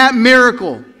more than that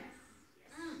miracle.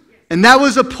 And that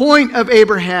was a point of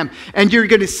Abraham. And you're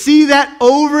going to see that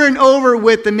over and over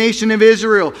with the nation of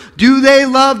Israel. Do they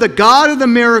love the God of the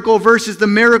miracle versus the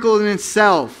miracle in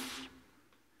itself?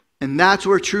 And that's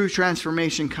where true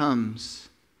transformation comes,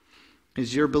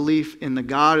 is your belief in the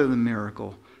God of the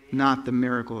miracle, not the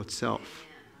miracle itself.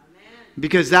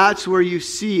 Because that's where you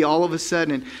see all of a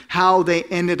sudden how they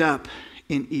ended up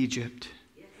in Egypt.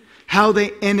 How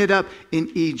they ended up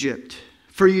in Egypt.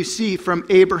 For you see from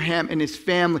Abraham and his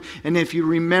family, and if you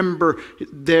remember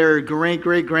their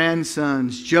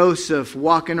great-great-grandsons, Joseph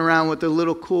walking around with a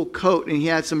little cool coat, and he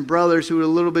had some brothers who were a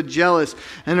little bit jealous,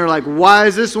 and they're like, why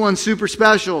is this one super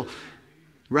special?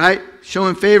 Right?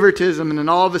 Showing favoritism, and then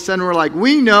all of a sudden we're like,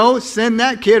 we know, send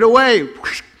that kid away.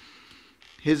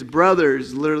 His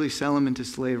brothers literally sell him into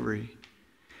slavery.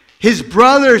 His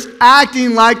brothers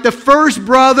acting like the first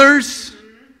brothers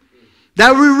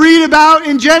that we read about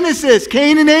in Genesis,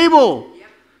 Cain and Abel.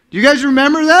 Do you guys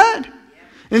remember that?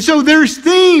 And so there's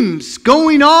themes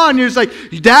going on. There's like,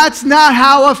 that's not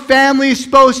how a family is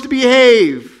supposed to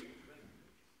behave.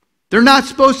 They're not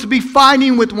supposed to be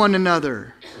fighting with one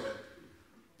another.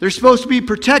 They're supposed to be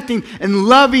protecting and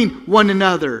loving one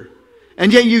another.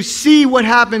 And yet you see what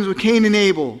happens with Cain and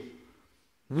Abel.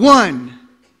 One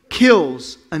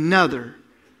kills another.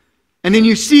 And then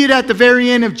you see it at the very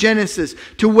end of Genesis,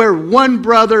 to where one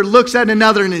brother looks at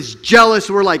another and is jealous.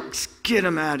 We're like, get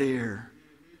him out of here.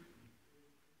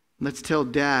 Let's tell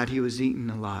Dad he was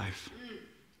eaten alive.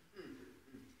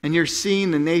 And you're seeing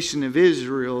the nation of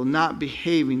Israel not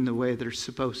behaving the way they're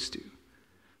supposed to.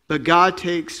 But God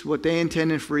takes what they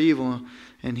intended for evil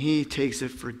and he takes it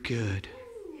for good.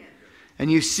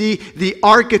 And you see the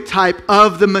archetype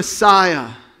of the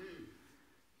Messiah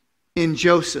in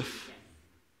Joseph.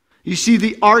 You see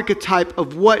the archetype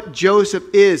of what Joseph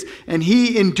is. And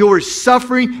he endures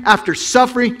suffering after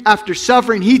suffering after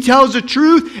suffering. He tells the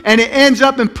truth and it ends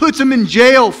up and puts him in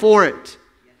jail for it.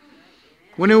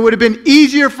 When it would have been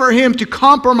easier for him to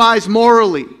compromise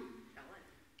morally.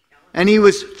 And he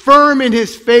was firm in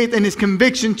his faith and his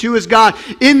conviction to his God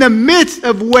in the midst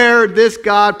of where this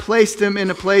God placed him in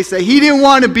a place that he didn't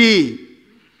want to be.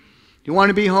 He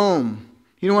wanted to be home.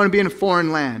 He didn't want to be in a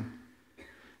foreign land.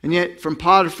 And yet from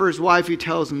Potiphar's wife, he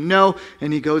tells him no,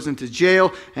 and he goes into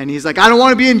jail, and he's like, I don't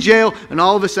want to be in jail. And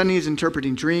all of a sudden he's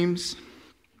interpreting dreams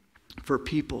for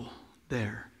people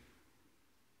there.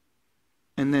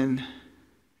 And then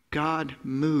God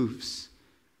moves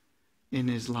in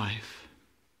his life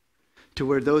to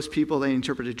where those people they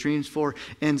interpreted dreams for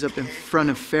ends up in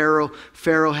front of Pharaoh.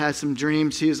 Pharaoh has some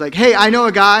dreams. He's like, hey, I know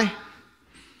a guy.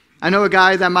 I know a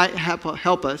guy that might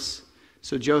help us.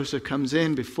 So Joseph comes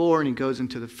in before and he goes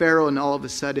into the Pharaoh, and all of a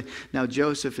sudden now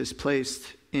Joseph is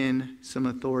placed in some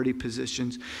authority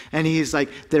positions. And he's like,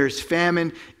 there's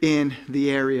famine in the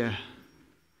area.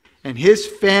 And his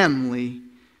family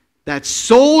that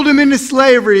sold him into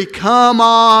slavery come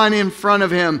on in front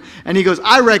of him. And he goes,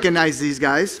 I recognize these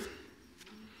guys.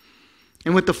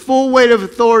 And with the full weight of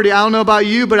authority, I don't know about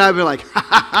you, but I'd be like, ha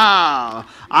ha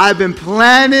ha, I've been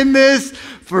planning this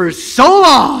for so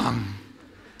long.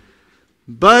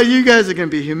 But you guys are going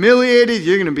to be humiliated.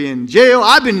 You're going to be in jail.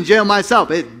 I've been in jail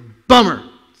myself. It's a bummer.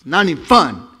 It's not even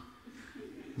fun.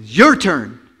 It's your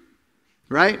turn.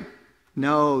 Right?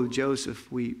 No,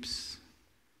 Joseph weeps.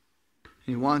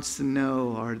 He wants to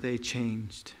know, are they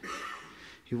changed?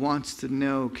 He wants to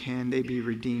know, can they be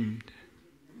redeemed?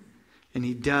 And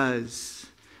he does.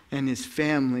 And his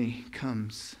family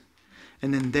comes.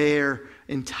 And then their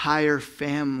entire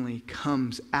family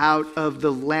comes out of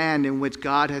the land in which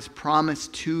God has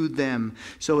promised to them.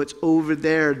 So it's over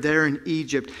there. They're in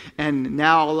Egypt. And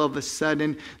now all of a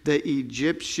sudden, the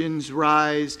Egyptians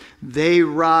rise. They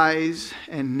rise.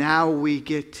 And now we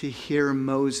get to hear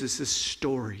Moses'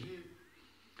 story.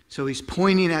 So he's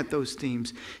pointing at those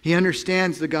themes. He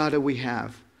understands the God that we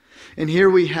have. And here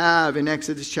we have in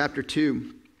Exodus chapter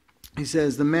 2, he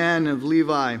says, the man of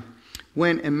Levi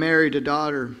went and married a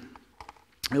daughter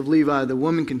of Levi. The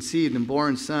woman conceived and bore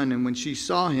a son. And when she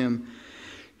saw him,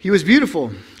 he was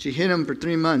beautiful. She hid him for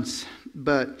 3 months.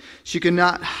 But she could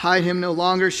not hide him no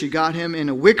longer. She got him in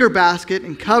a wicker basket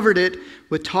and covered it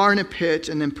with tar and a pitch,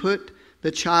 and then put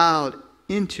the child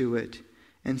into it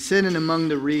and set it among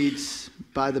the reeds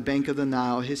by the bank of the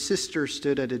Nile. His sister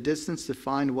stood at a distance to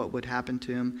find what would happen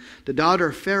to him. The daughter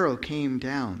of Pharaoh came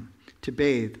down to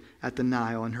bathe at the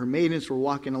Nile, and her maidens were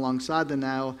walking alongside the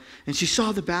Nile, and she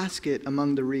saw the basket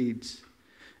among the reeds,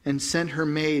 and sent her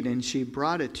maid, and she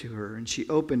brought it to her, and she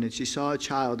opened it. She saw a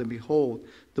child, and behold,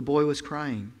 the boy was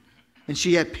crying. And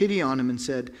she had pity on him and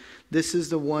said, this is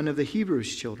the one of the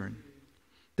Hebrews' children.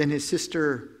 Then his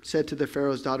sister said to the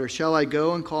Pharaoh's daughter, shall I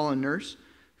go and call a nurse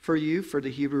for you, for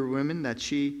the Hebrew women, that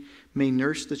she may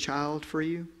nurse the child for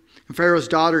you? And Pharaoh's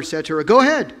daughter said to her, go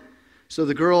ahead. So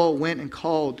the girl went and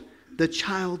called the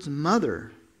child's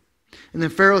mother. And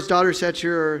then Pharaoh's daughter said to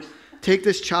her, take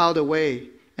this child away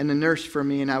and the nurse for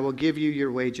me, and I will give you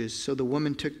your wages. So the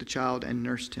woman took the child and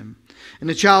nursed him. And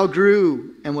the child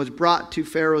grew and was brought to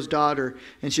Pharaoh's daughter,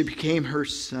 and she became her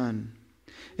son.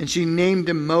 And she named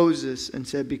him Moses and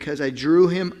said, because I drew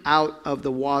him out of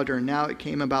the water. And now it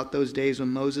came about those days when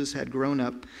Moses had grown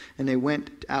up, and they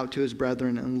went out to his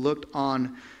brethren and looked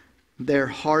on their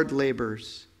hard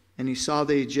labors. And he saw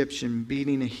the Egyptian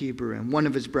beating a Hebrew and one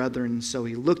of his brethren. So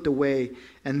he looked away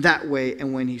and that way.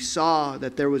 And when he saw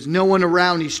that there was no one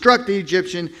around, he struck the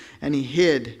Egyptian and he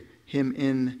hid him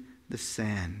in the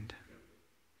sand.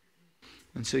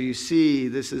 And so you see,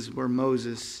 this is where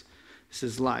Moses, this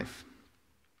is life.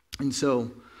 And so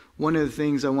one of the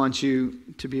things I want you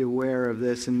to be aware of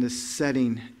this in this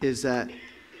setting is that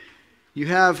you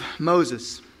have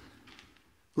Moses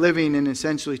living in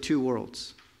essentially two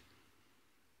worlds.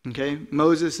 Okay,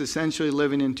 Moses essentially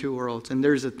living in two worlds. And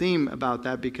there's a theme about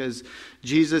that because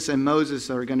Jesus and Moses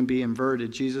are going to be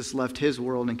inverted. Jesus left his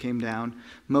world and came down.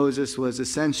 Moses was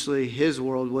essentially, his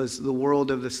world was the world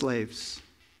of the slaves.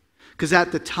 Because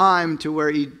at the time to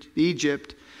where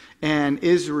Egypt and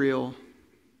Israel,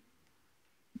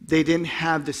 they didn't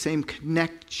have the same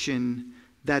connection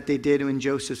that they did in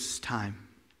Joseph's time.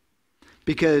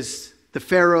 Because the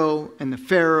Pharaoh,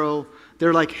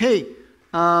 they're like, hey,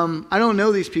 I don't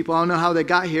know these people. I don't know how they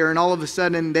got here. And all of a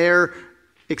sudden they're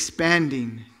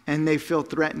expanding and they feel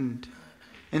threatened.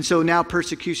 And so now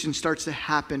persecution starts to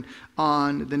happen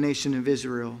on the nation of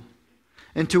Israel.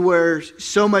 And to where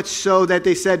so much so that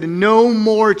they said no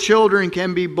more children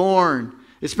can be born,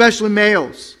 especially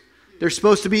males. They're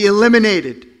supposed to be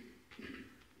eliminated.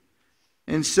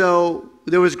 And so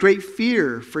there was great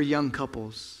fear for young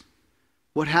couples.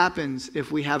 What happens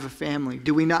if we have a family?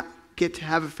 Do we not get to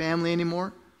have a family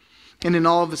anymore? And then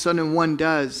all of a sudden one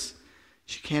does.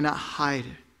 She cannot hide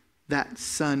that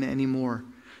son anymore.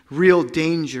 Real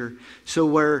danger. So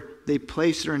where they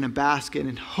place her in a basket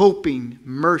and hoping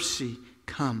mercy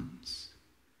comes.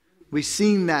 We've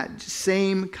seen that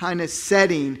same kind of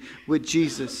setting with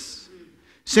Jesus.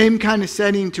 Same kind of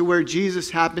setting to where Jesus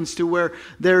happens to where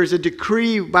there is a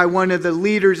decree by one of the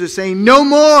leaders of saying, no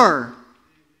more.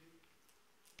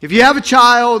 If you have a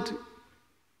child,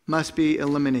 must be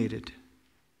eliminated.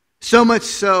 So much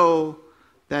so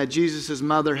that Jesus'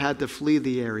 mother had to flee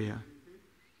the area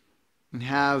and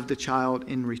have the child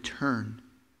in return.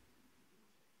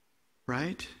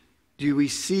 Right? Do we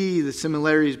see the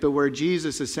similarities? But where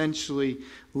Jesus essentially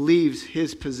leaves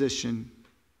his position,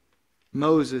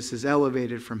 Moses is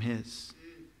elevated from his.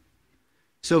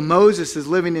 So Moses is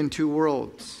living in two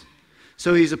worlds.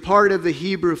 So he's a part of the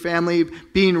Hebrew family,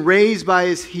 being raised by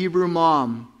his Hebrew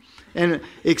mom. and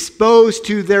exposed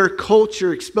to their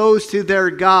culture, exposed to their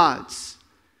gods.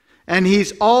 And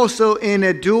he's also in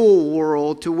a dual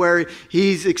world to where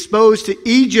he's exposed to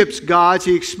Egypt's gods.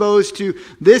 He's exposed to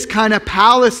this kind of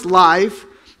palace life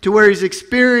to where he's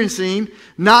experiencing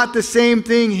not the same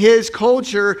thing his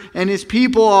culture and his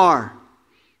people are.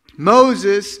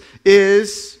 Moses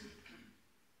is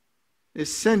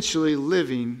essentially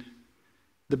living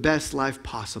the best life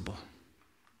possible.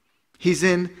 He's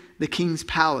in the king's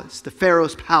palace, the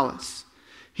Pharaoh's palace.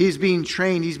 He's being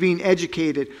trained, he's being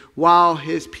educated while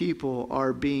his people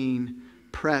are being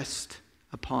pressed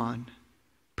upon,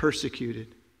 persecuted.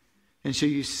 And so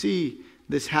you see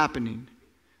this happening.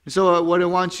 And so what I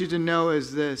want you to know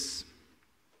is this,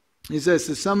 that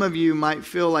some of you might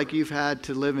feel like you've had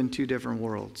to live in two different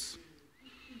worlds.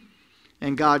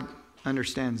 And God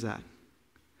understands that.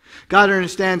 God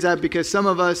understands that because some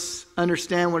of us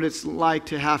understand what it's like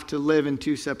to have to live in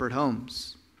two separate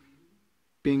homes,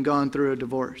 being gone through a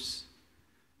divorce.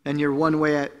 And you're one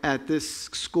way at this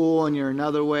school, and you're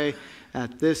another way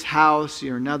at this house,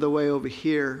 you're another way over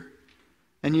here.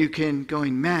 And you can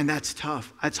going, man, that's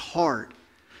tough. That's hard.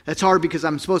 That's hard because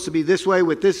I'm supposed to be this way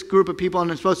with this group of people,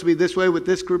 and I'm supposed to be this way with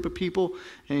this group of people.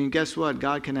 And guess what?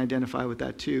 God can identify with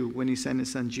that too when he sent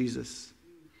his son Jesus.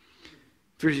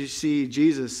 First, you see,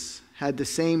 Jesus had the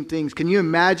same things. Can you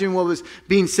imagine what was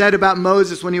being said about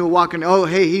Moses when he was walking? Oh,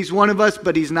 hey, he's one of us,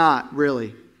 but he's not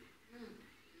really.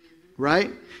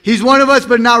 Right? He's one of us,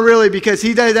 but not really, because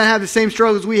he doesn't have the same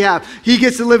struggles we have. He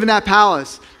gets to live in that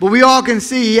palace. But we all can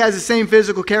see he has the same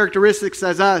physical characteristics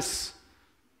as us.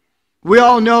 We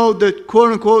all know the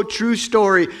quote-unquote true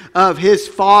story of his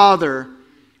father,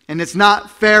 and it's not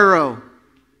Pharaoh.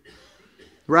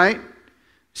 Right?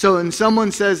 So, and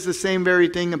someone says the same very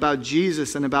thing about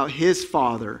Jesus and about his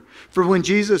father. For when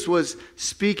Jesus was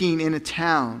speaking in a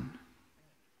town,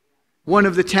 one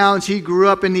of the towns he grew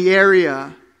up in the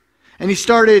area, and he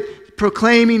started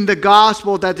proclaiming the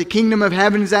gospel that the kingdom of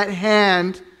heaven is at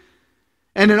hand,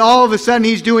 and then all of a sudden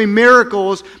he's doing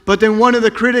miracles, but then one of the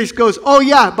critics goes, oh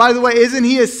yeah, by the way, isn't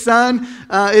he his son?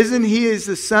 Isn't he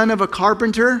the son of a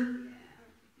carpenter?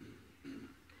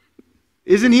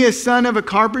 Isn't he a son of a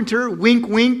carpenter? Wink,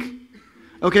 wink.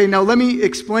 Okay, now let me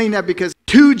explain that, because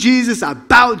to Jesus,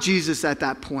 about Jesus at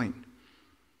that point.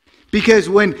 Because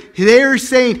when they're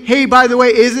saying, hey, by the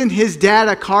way, isn't his dad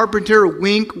a carpenter?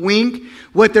 Wink, wink.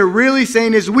 What they're really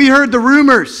saying is, we heard the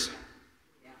rumors.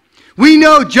 We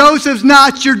know Joseph's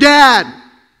not your dad.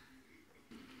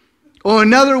 Or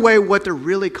another way, what they're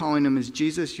really calling him is,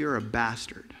 Jesus, you're a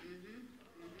bastard.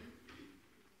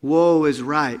 Woe is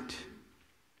right.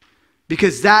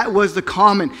 Because that was the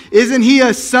common. Isn't he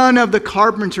a son of the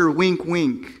carpenter? Wink,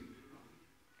 wink.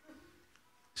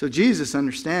 So Jesus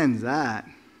understands that.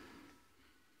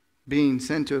 Being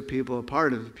sent to a people, a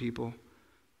part of the people.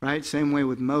 Right? Same way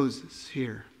with Moses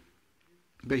here.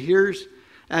 But here's,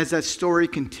 as that story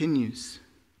continues,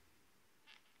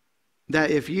 that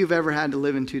if you've ever had to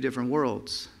live in two different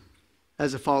worlds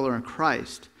as a follower of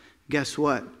Christ, guess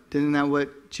what? Isn't that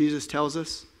what Jesus tells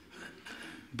us?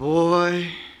 Boy,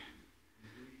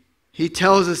 he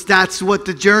tells us that's what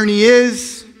the journey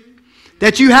is.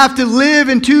 That you have to live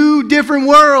in two different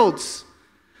worlds.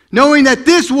 Knowing that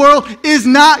this world is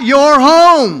not your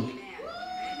home.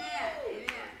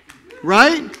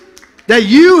 Right? That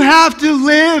you have to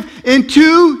live in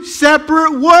two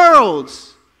separate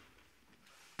worlds.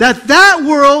 That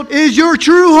world is your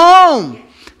true home.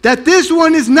 That this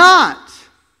one is not.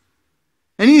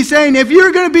 And he's saying, if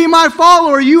you're going to be my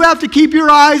follower, you have to keep your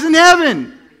eyes in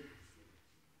heaven.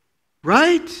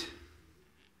 Right?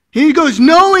 He goes,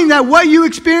 knowing that what you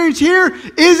experience here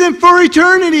isn't for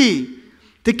eternity.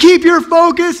 To keep your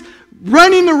focus,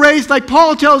 running the race like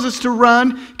Paul tells us to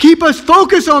run. Keep us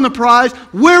focused on the prize,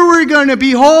 where we're going to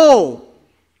be whole.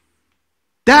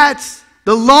 That's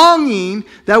the longing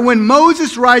that when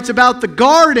Moses writes about the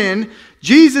garden,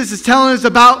 Jesus is telling us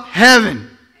about heaven. Amen.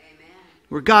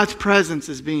 Where God's presence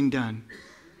is being done.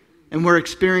 And we're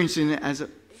experiencing it as a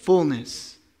fullness.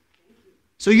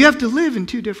 So you have to live in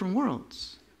two different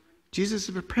worlds. Jesus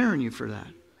is preparing you for that.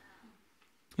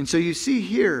 And so you see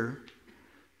here,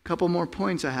 a couple more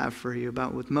points I have for you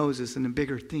about with Moses and the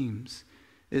bigger themes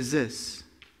is this.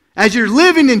 As you're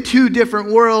living in two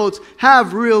different worlds,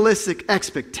 have realistic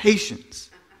expectations.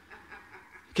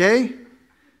 Okay?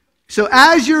 So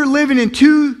as you're living in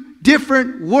two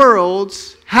different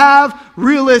worlds, have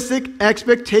realistic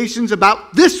expectations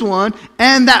about this one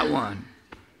and that one.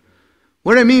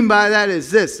 What I mean by that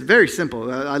is this, very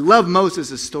simple. I love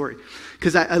Moses' story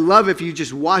because I love if you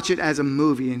just watch it as a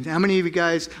movie. And how many of you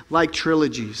guys like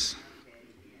trilogies?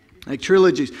 Like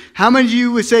trilogies. How many of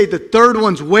you would say the third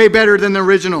one's way better than the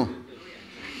original?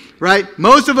 Right?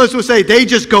 Most of us will say they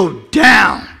just go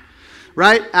down,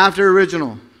 right? After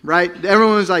original, right?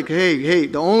 Everyone's like, hey,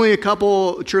 the only a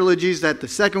couple trilogies that the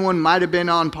second one might have been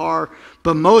on par,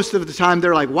 but most of the time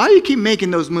they're like, why do you keep making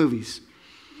those movies?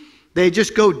 They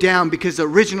just go down because the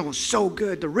original was so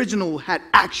good. The original had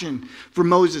action for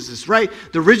Moses, right?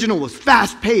 The original was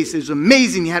fast-paced. It was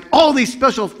amazing. You had all these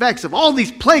special effects of all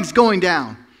these plagues going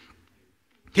down.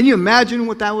 Can you imagine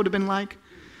what that would have been like?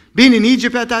 Being in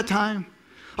Egypt at that time?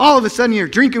 All of a sudden, your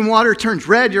drinking water turns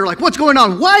red. You're like, what's going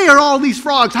on? Why are all these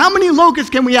frogs? How many locusts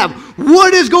can we have?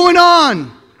 What is going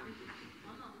on?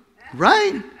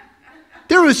 Right?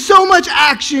 There was so much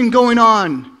action going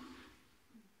on.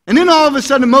 And then all of a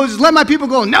sudden, Moses, let my people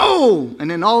go. No! And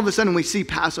then all of a sudden, we see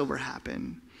Passover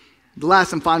happen. The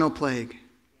last and final plague.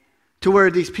 To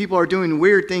where these people are doing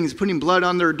weird things, putting blood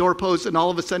on their doorposts, and all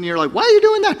of a sudden you're like, why are you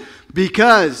doing that?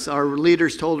 Because our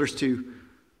leaders told us to.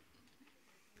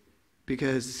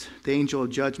 Because the angel of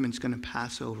judgment is going to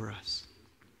pass over us.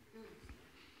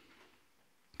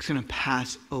 It's going to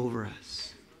pass over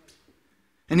us.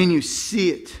 And then you see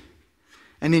it.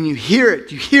 And then you hear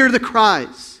it. You hear the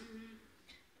cries.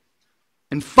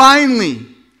 And finally,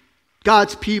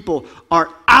 God's people are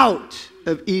out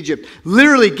of Egypt.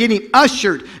 Literally getting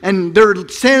ushered. And they're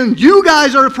saying, you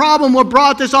guys are the problem. What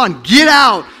brought this on? Get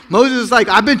out. Moses is like,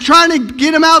 I've been trying to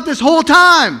get them out this whole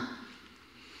time.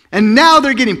 And now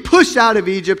they're getting pushed out of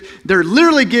Egypt. They're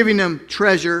literally giving them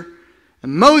treasure.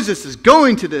 And Moses is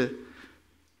going to the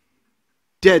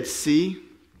Dead Sea.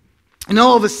 And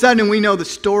all of a sudden we know the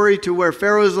story to where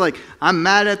Pharaoh's like, I'm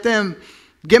mad at them.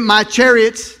 Get my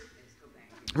chariots.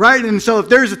 Right? And so if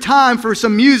there's a time for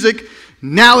some music,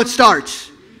 now it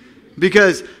starts.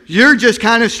 Because you're just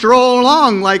kind of strolling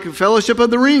along like Fellowship of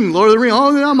the Ring, Lord of the Ring.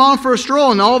 Oh, I'm on for a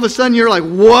stroll. And all of a sudden you're like,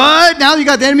 what? Now you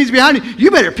got the enemies behind you.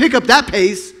 You better pick up that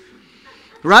pace.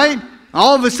 Right?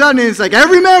 All of a sudden it's like,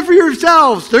 every man for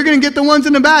yourselves. They're going to get the ones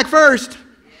in the back first.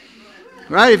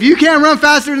 Right? If you can't run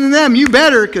faster than them, you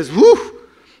better. Because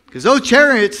those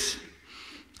chariots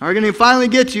are going to finally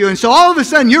get to you. And so all of a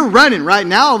sudden you're running. Right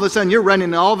now all of a sudden you're running.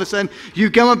 And all of a sudden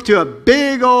you come up to a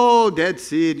big old Dead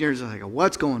Sea. And you're just like,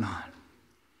 what's going on?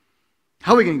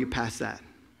 How are we going to get past that?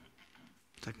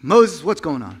 It's like, Moses, what's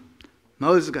going on?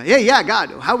 Moses goes, hey, yeah,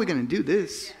 God, how are we going to do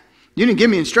this? You didn't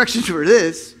give me instructions for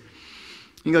this.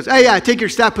 He goes, hey, yeah, take your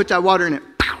staff, put that water in it.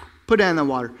 Put it in the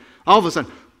water. All of a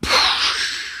sudden,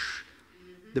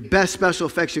 the best special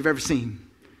effects you've ever seen.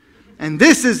 And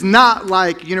this is not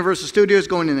like Universal Studios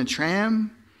going in a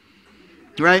tram.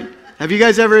 Right? Have you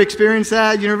guys ever experienced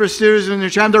that? Universal Studios in a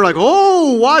tram, they're like,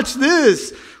 oh, watch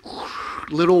this.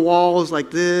 Little walls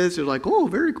like this. They're like, oh,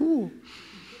 very cool.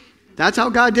 That's how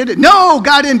God did it. No,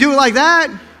 God didn't do it like that.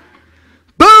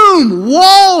 Boom!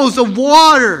 Walls of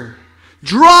water.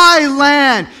 Dry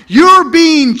land. You're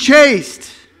being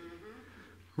chased.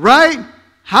 Right?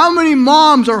 How many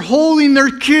moms are holding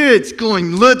their kids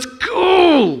going, let's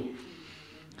go?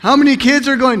 How many kids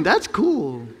are going, that's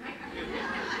cool?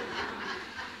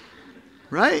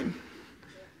 Right?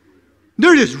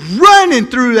 They're just running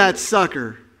through that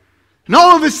sucker. And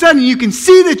all of a sudden you can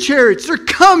see the chariots. They're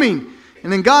coming.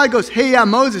 And then God goes, hey, yeah,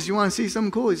 Moses, you want to see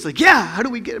something cool? He's like, yeah, how do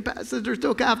we get it past this? They're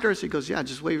still after us. He goes, yeah,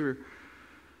 just wave your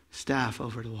staff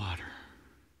over the water.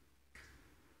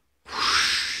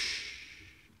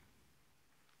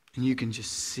 And you can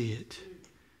just see it.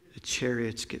 The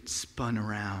chariots get spun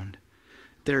around.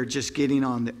 They're just getting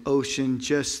on the ocean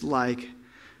just like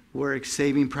we're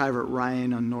Saving Private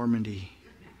Ryan on Normandy.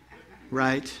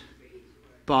 Right?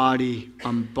 Body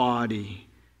on body.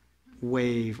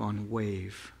 Wave on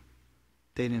wave.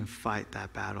 They didn't fight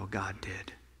that battle. God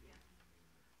did.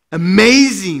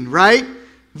 Amazing, right?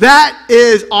 That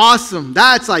is awesome.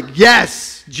 That's like,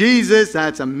 yes, Jesus,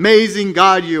 that's amazing.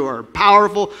 God, you are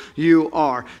powerful. You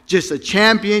are just a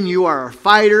champion. You are a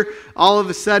fighter. All of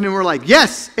a sudden, we're like,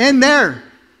 yes, end there.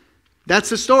 That's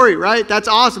the story, right? That's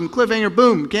awesome. Cliffhanger,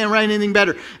 boom. Can't write anything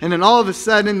better. And then all of a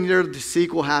sudden, the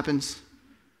sequel happens.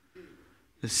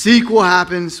 The sequel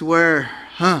happens where,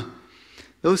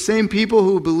 those same people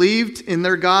who believed in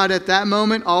their God at that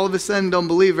moment, all of a sudden don't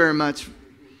believe very much.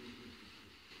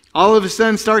 All of a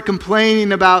sudden start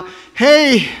complaining about,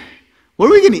 hey, what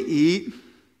are we going to eat?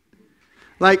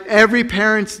 Like every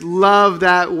parents love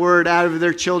that word out of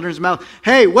their children's mouth.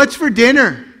 Hey, what's for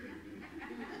dinner?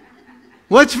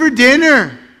 What's for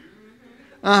dinner?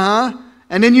 And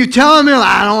then you tell them,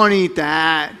 I don't want to eat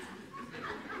that.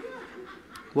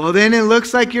 Well, then it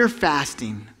looks like you're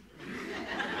fasting.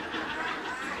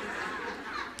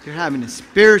 You're having a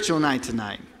spiritual night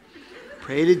tonight.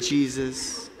 Pray to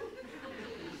Jesus.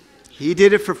 He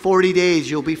did it for 40 days.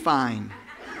 You'll be fine.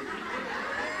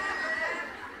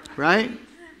 Right?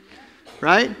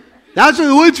 Right? That's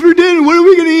what's for dinner. What are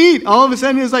we going to eat? All of a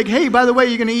sudden it's like, hey, by the way,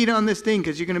 you're going to eat on this thing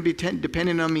because you're going to be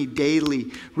dependent on me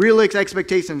daily. Real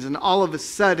expectations. And all of a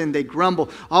sudden they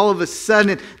grumble. All of a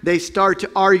sudden they start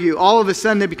to argue. All of a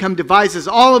sudden they become divisive.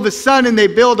 All of a sudden they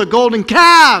build a golden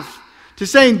calf to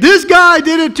saying, this guy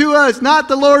did it to us, not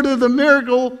the Lord of the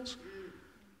miracles,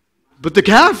 but the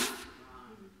calf.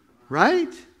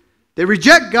 Right? They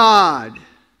reject God.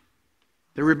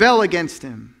 They rebel against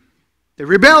him. They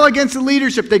rebel against the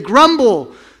leadership. They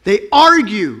grumble. They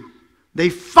argue. They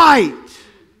fight.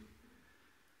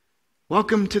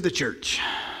 Welcome to the church.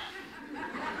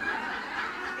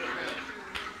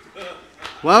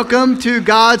 Welcome to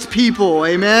God's people.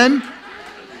 Amen.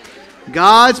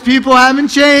 God's people haven't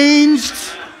changed.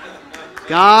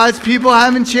 God's people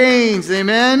haven't changed.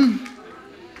 Amen.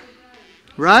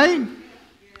 Right?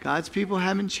 God's people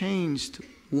haven't changed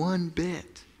one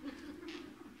bit.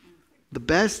 The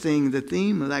best thing, the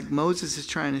theme, like Moses is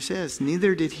trying to say, is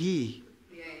neither did he.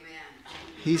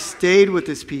 He stayed with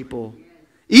his people.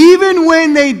 Even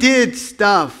when they did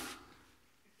stuff.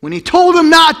 When he told them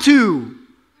not to.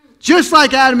 Just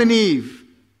like Adam and Eve.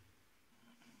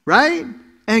 Right?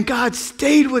 And God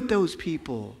stayed with those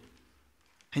people.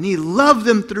 And he loved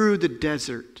them through the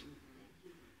desert.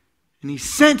 And he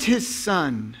sent his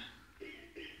son.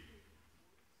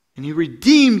 And he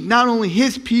redeemed not only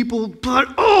his people,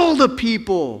 but all the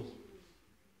people.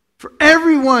 For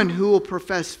everyone who will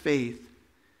profess faith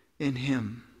in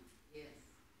him.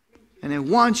 And I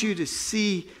want you to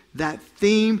see that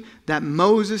theme that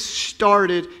Moses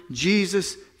started,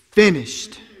 Jesus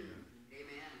finished.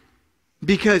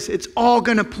 Because it's all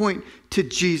going to point to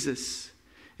Jesus.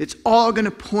 It's all going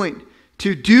to point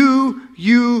to, do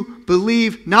you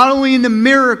believe not only in the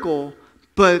miracle,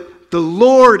 but the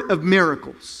Lord of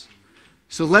miracles.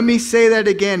 So let me say that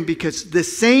again, because the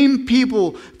same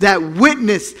people that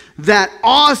witnessed that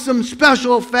awesome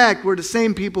special effect were the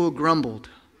same people who grumbled.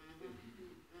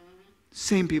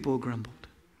 Same people who grumbled.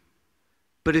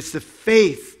 But it's the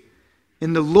faith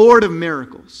in the Lord of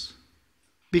miracles.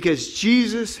 Because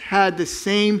Jesus had the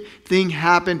same thing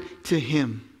happen to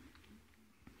him.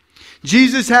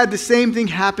 Jesus had the same thing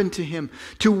happen to him.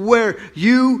 To where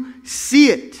you see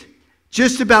it.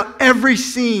 Just about every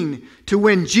scene to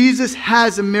when Jesus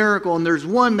has a miracle. And there's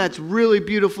one that's really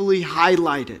beautifully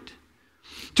highlighted.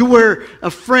 To where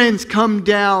friends come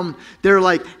down. They're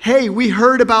like, hey, we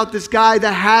heard about this guy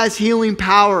that has healing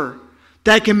power.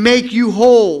 That can make you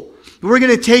whole. We're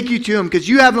going to take you to him because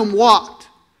you haven't walked.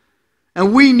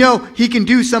 And we know he can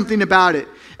do something about it.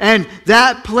 And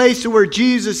that place where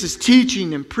Jesus is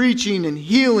teaching and preaching and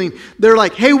healing. They're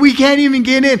like, hey, we can't even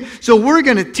get in. So we're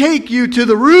going to take you to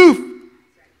the roof.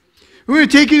 We're going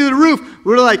to take you to the roof.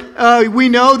 We're like, we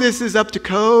know this is up to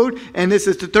code and this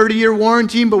is the 30-year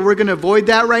warranty, but we're going to avoid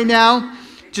that right now,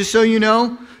 just so you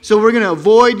know. So we're going to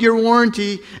avoid your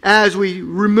warranty as we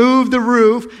remove the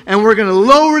roof, and we're going to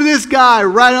lower this guy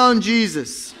right on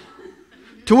Jesus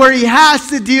to where he has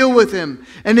to deal with him.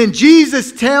 And then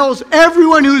Jesus tells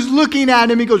everyone who's looking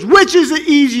at him, he goes, which is it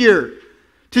easier?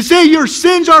 To say your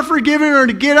sins are forgiven or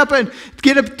to get up,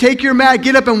 take your mat,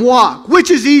 get up and walk? Which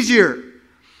is easier?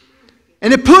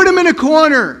 And it put them in a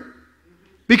corner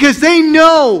because they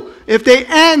know if they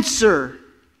answer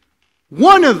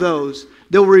one of those,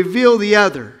 they'll reveal the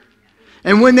other.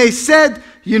 And when they said,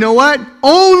 you know what?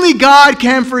 Only God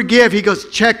can forgive. He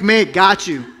goes, checkmate, got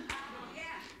you.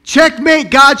 Checkmate,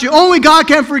 got you. Only God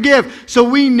can forgive. So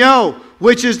we know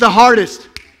which is the hardest.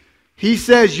 He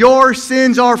says, your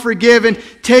sins are forgiven.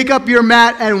 Take up your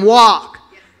mat and walk.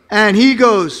 And he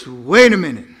goes, wait a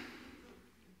minute.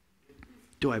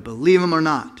 Do I believe him or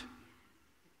not?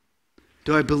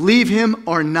 Do I believe him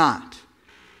or not?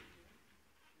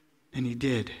 And he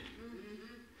did. Can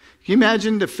you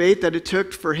imagine the faith that it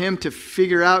took for him to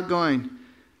figure out going,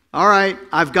 all right,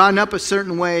 I've gone up a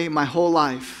certain way my whole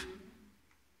life.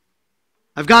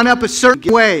 I've gone up a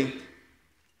certain way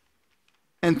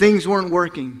and things weren't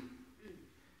working.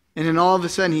 And then all of a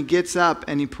sudden he gets up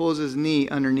and he pulls his knee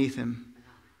underneath him.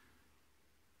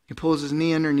 He pulls his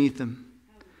knee underneath him.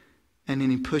 And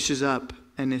then he pushes up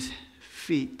and his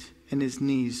feet and his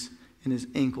knees and his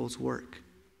ankles work.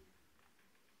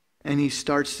 And he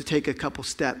starts to take a couple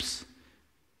steps.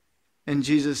 And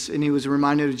he was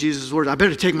reminded of Jesus' words, I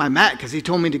better take my mat because he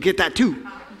told me to get that too.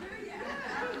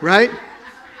 Right?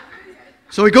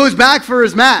 So he goes back for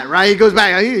his mat, right? He goes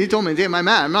back. He told me to take my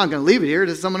mat. I'm not going to leave it here.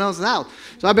 This is someone else's house.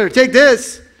 So I better take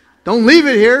this. Don't leave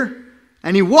it here.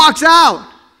 And he walks out.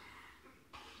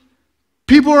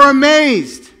 People are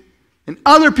amazed. And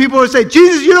other people would say,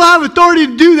 Jesus, you don't have authority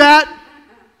to do that.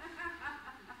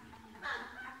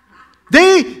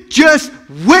 They just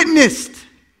witnessed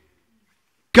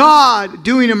God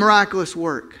doing a miraculous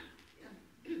work.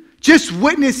 Just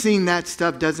witnessing that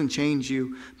stuff doesn't change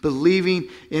you. Believing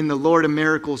in the Lord of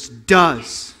miracles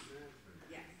does.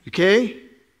 Okay?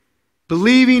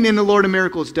 Believing in the Lord of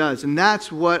miracles does. And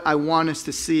that's what I want us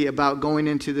to see about going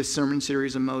into this sermon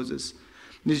series of Moses.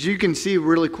 Is you can see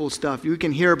really cool stuff. You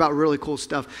can hear about really cool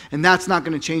stuff. And that's not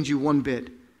going to change you one bit.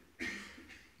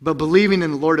 But believing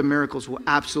in the Lord of miracles will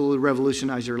absolutely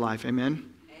revolutionize your life.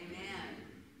 Amen?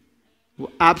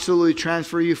 Will absolutely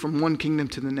transfer you from one kingdom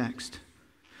to the next.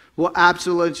 Will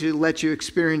absolutely let you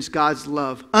experience God's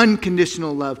love,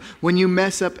 unconditional love, when you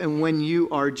mess up and when you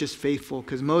are just faithful.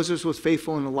 Because Moses was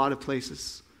faithful in a lot of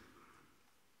places.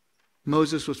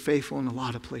 Moses was faithful in a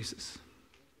lot of places.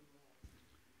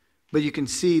 But you can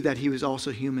see that he was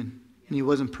also human. And he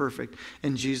wasn't perfect.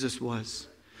 And Jesus was.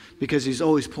 Because he's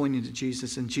always pointing to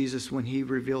Jesus. And Jesus, when he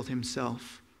revealed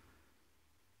himself,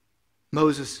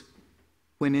 Moses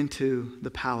went into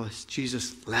the palace.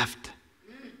 Jesus left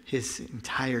his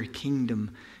entire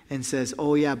kingdom and says,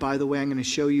 oh yeah, by the way, I'm going to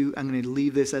show you, I'm going to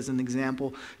leave this as an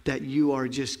example that you are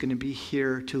just going to be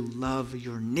here to love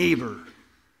your neighbor.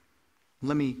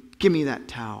 Give me that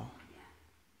towel.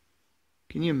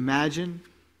 Can you imagine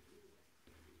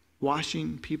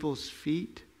washing people's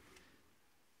feet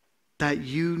that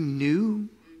you knew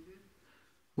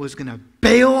was going to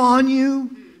bail on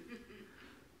you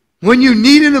when you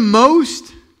needed them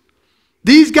most?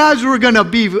 These guys were going to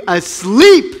be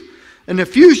asleep in a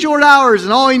few short hours,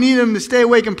 and all he needed them to stay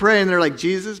awake and pray. And they're like,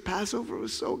 Jesus, Passover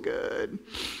was so good.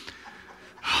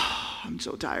 I'm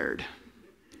so tired.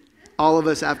 All of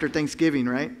us after Thanksgiving,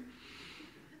 right?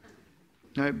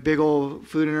 All right, big old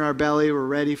food in our belly. We're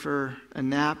ready for a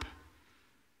nap.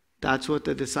 That's what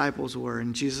the disciples were.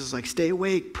 And Jesus is like, stay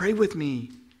awake. Pray with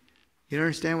me. You don't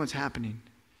understand what's happening.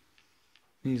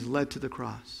 And he's led to the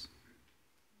cross.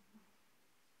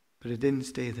 But it didn't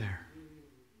stay there.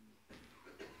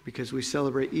 Because we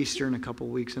celebrate Easter in a couple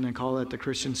weeks, and I call that the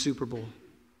Christian Super Bowl.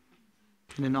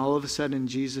 And then all of a sudden,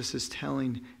 Jesus is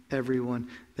telling everyone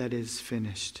that is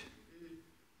finished.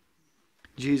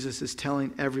 Jesus is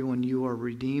telling everyone, you are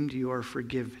redeemed, you are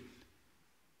forgiven.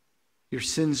 Your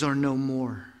sins are no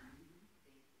more.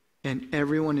 And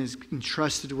everyone is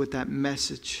entrusted with that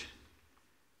message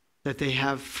that they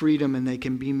have freedom and they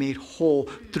can be made whole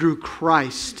through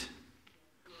Christ.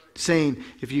 Saying,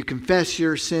 if you confess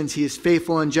your sins, he is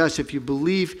faithful and just. If you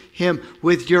believe him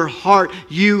with your heart,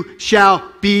 you shall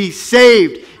be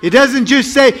saved. It doesn't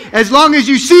just say, as long as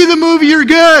you see the movie, you're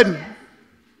good.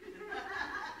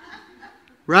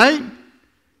 Right?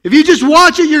 If you just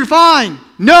watch it, you're fine.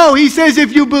 No, he says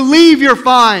if you believe, you're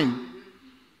fine.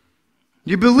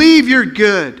 You believe, you're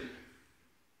good.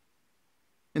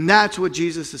 And that's what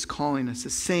Jesus is calling us. The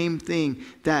same thing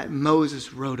that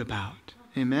Moses wrote about.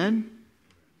 Amen?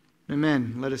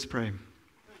 Amen. Let us pray.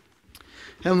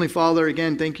 Heavenly Father,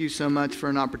 again, thank you so much for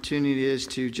an opportunity is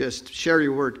to just share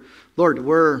your word. Lord,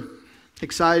 we're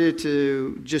excited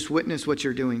to just witness what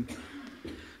you're doing.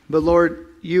 But Lord,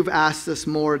 you've asked us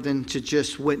more than to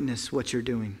just witness what you're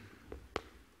doing.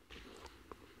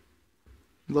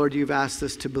 Lord, you've asked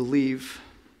us to believe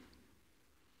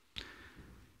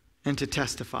and to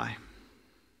testify.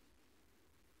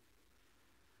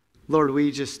 Lord,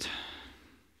 we just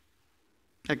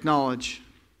acknowledge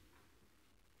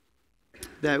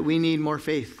that we need more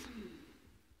faith.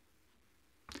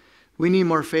 We need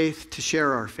more faith to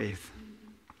share our faith.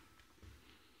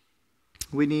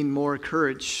 We need more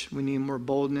courage. We need more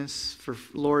boldness for,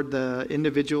 Lord, the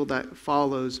individual that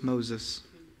follows Moses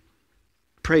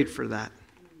prayed for that.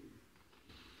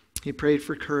 He prayed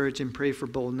for courage and prayed for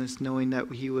boldness, knowing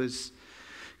that he was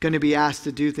going to be asked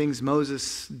to do things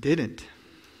Moses didn't,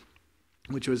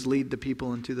 which was lead the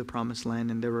people into the promised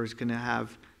land, and they were going to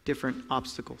have different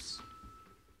obstacles.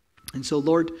 And so,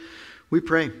 Lord, we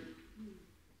pray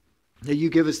that you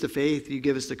give us the faith, you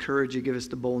give us the courage, you give us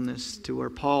the boldness to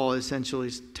where Paul essentially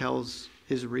tells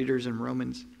his readers in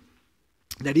Romans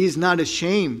that he is not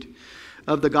ashamed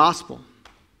of the gospel,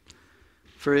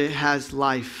 for it has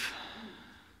life,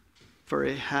 for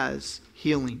it has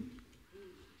healing.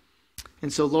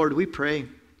 And so, Lord, we pray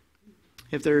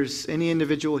if there's any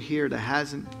individual here that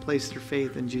hasn't placed their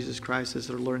faith in Jesus Christ as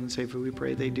their Lord and Savior, we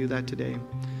pray they do that today.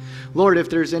 Lord, if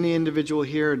there's any individual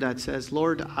here that says,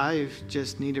 Lord, I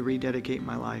just need to rededicate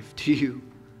my life to you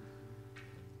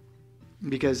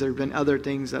because there have been other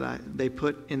things that they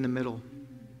put in the middle.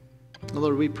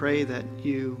 Lord, we pray that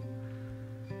you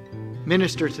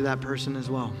minister to that person as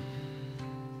well.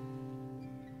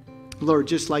 Lord,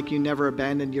 just like you never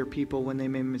abandoned your people when they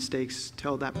made mistakes,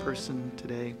 tell that person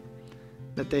today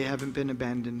that they haven't been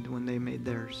abandoned when they made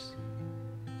theirs.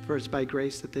 For it's by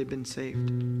grace that they've been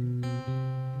saved.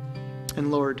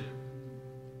 And Lord,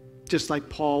 just like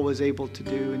Paul was able to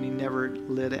do, and he never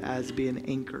let it as be an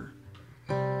anchor,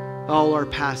 all our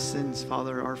past sins,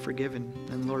 Father, are forgiven.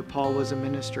 And Lord, Paul was a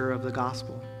minister of the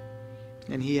gospel,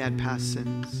 and he had past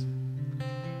sins,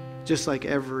 just like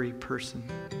every person,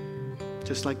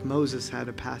 just like Moses had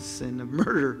a past sin of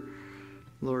murder,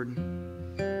 Lord,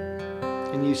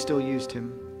 and you still used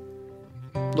him.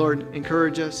 Lord,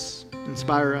 encourage us,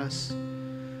 inspire us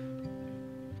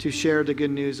to share the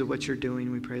good news of what you're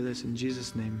doing. We pray this in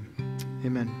Jesus' name.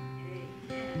 Amen.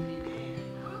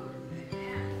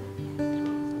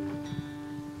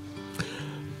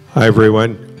 Hi,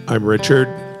 everyone. I'm Richard,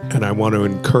 and I want to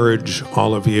encourage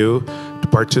all of you to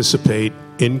participate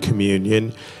in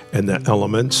communion, and the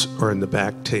elements are in the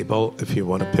back table if you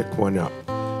want to pick one up.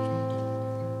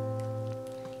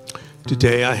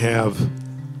 Today I have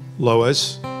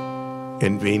Lois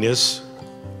and Venus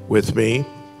with me.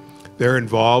 They're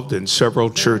involved in several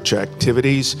church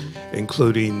activities,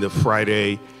 including the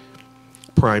Friday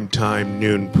primetime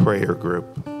noon prayer group.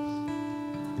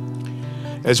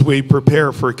 As we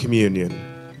prepare for communion,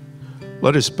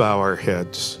 let us bow our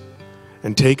heads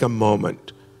and take a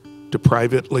moment to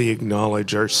privately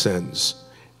acknowledge our sins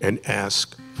and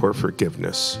ask for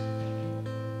forgiveness.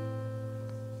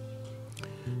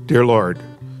 Dear Lord,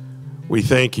 we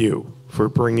thank you for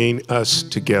bringing us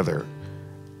together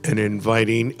and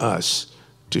inviting us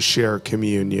to share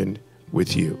communion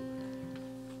with you.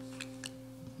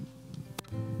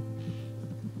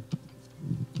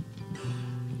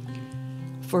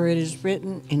 For it is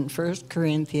written in 1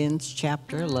 Corinthians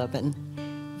chapter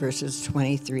 11, verses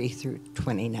 23 through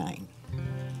 29.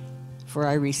 For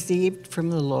I received from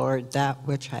the Lord that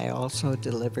which I also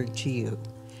delivered to you,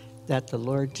 that the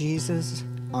Lord Jesus,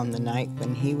 on the night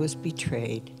when he was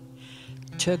betrayed,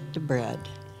 took the bread,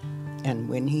 and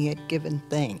when he had given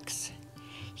thanks,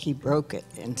 he broke it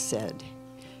and said,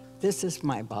 "This is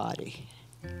my body,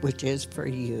 which is for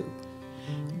you.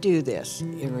 Do this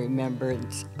in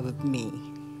remembrance of me."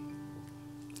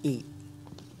 Eat.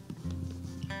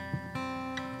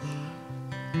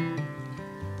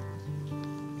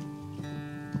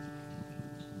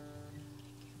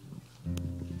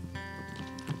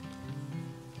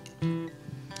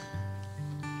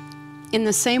 In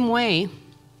the same way,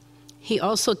 he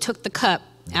also took the cup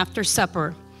after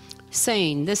supper,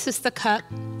 saying, "This is the cup,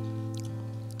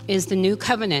 is the new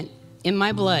covenant in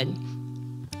my blood.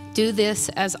 Do this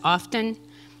as often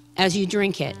as you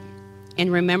drink it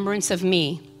in remembrance of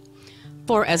me.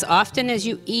 For as often as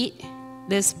you eat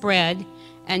this bread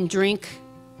and drink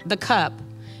the cup,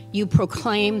 you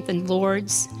proclaim the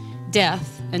Lord's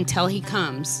death until he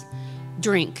comes.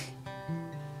 Drink."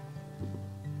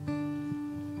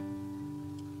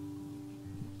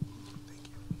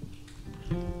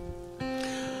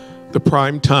 The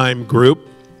primetime group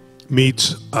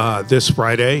meets this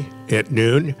Friday at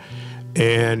noon,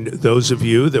 and those of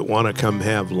you that want to come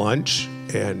have lunch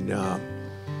and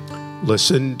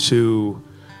listen to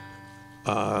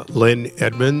Lynn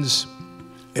Edmonds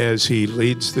as he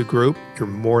leads the group, you're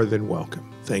more than welcome.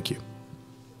 Thank you.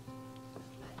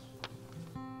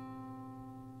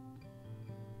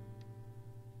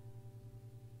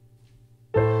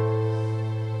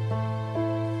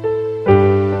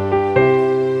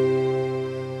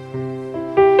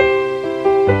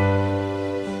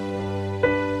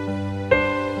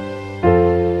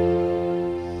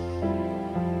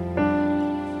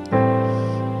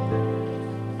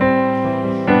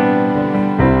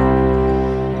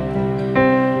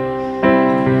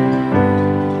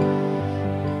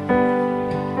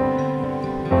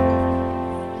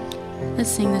 Let's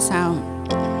sing this out.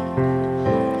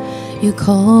 You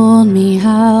called me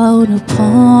out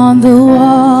upon the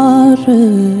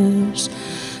waters,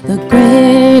 the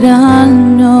great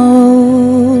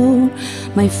unknown.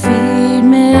 My feet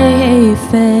may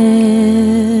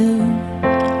fail,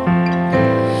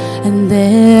 and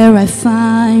there I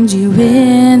find you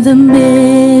in the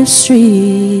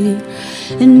mystery,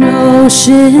 in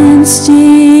oceans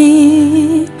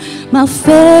deep. My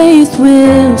faith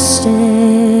will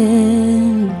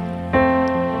stand,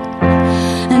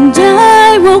 and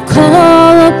I will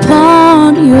call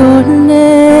upon your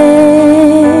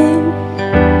name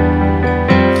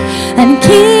and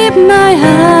keep my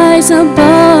eyes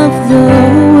above the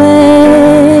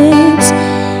waves.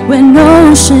 When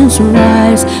oceans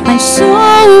rise, my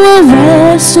soul will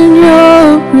rest in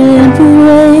your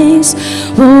embrace.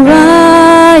 For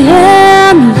I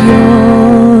am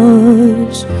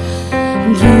yours,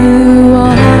 and you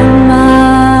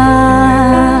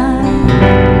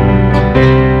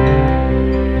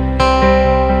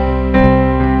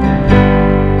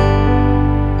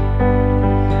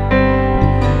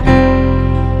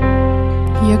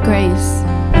grace.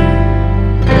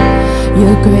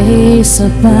 Your grace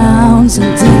abounds in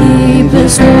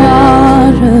deepest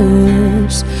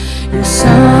waters. Your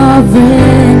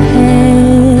sovereign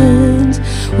hand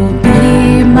will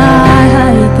be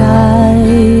my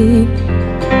guide.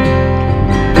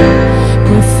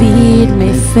 Where feet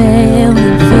may fail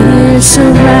and fear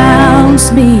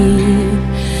surrounds me,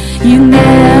 you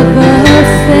never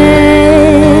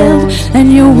failed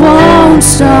and you won't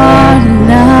start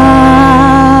now.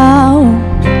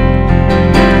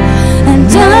 And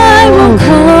I will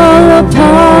call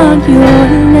upon your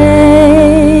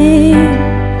name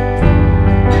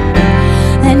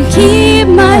and keep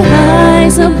my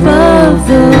eyes above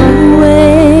the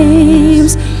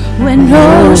waves. When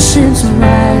oceans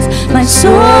rise, my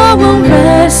soul will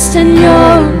rest in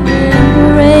your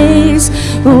embrace.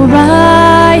 For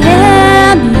I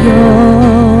am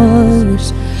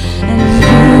yours and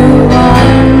you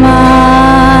are mine.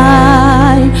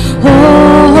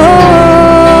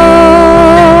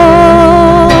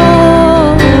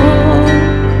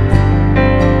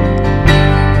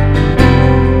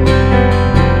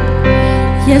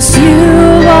 Yes, you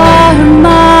are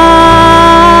mine.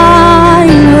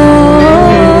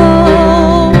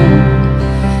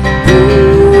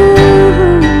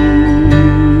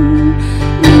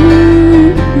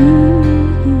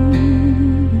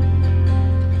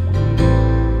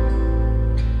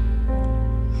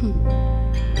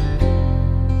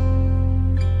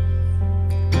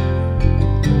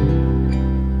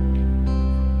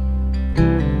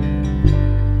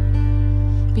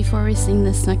 Before we sing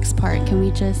this next part, can we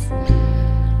just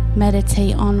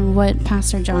meditate on what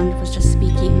Pastor John was just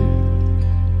speaking?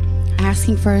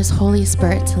 Asking for his Holy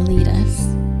Spirit to lead us.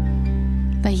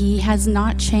 That he has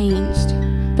not changed,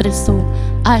 but it's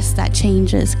us that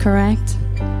changes, correct?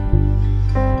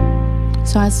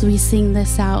 So as we sing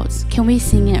this out, can we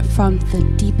sing it from the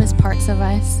deepest parts of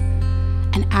us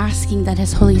and asking that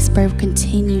his Holy Spirit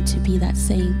continue to be that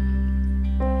same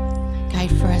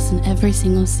guide for us in every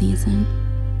single season.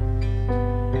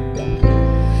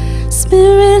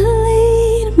 Spirit,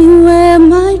 lead me where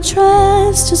my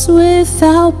trust is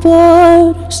without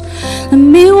borders. Let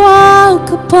me walk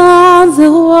upon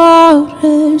the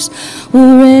waters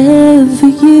wherever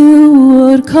you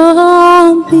would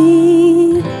call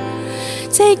me.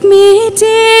 Take me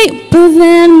deeper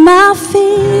than my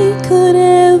feet could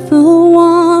ever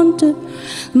wander.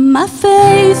 My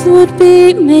faith would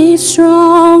be made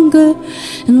stronger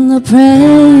in the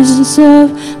presence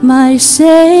of my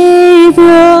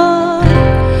Savior.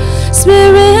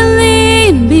 Spirit,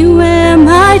 lead me where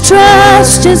my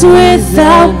trust is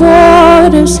without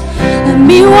borders. Let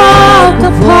me walk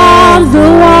upon the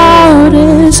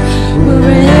waters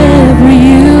wherever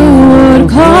you would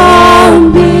call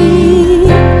me.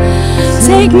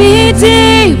 Take me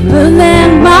deeper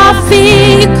than my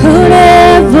feet could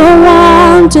ever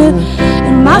wander,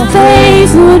 and my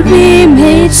faith would be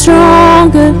made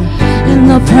stronger in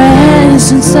the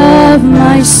presence of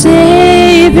my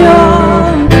Savior.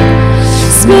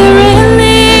 Spirit,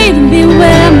 lead me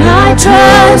where my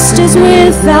trust is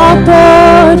without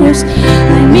borders.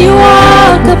 Let me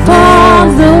walk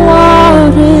upon the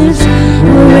waters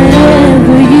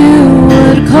wherever you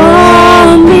would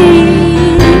call me.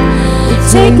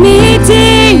 Take me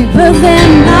deeper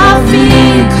than my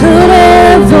feet could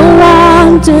ever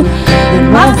wander,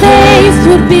 and my faith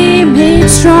would be made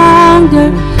stronger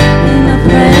in the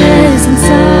presence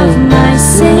of my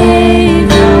Savior.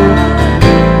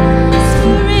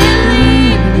 Spirit,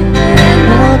 lead me where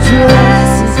my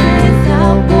trust is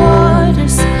without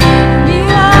borders. Let me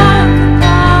walk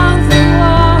upon the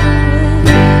waters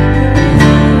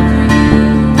wherever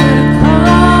you would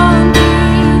call me.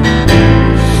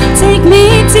 Take me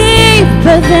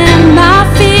deeper than my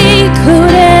feet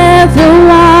could ever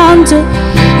wander,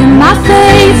 and my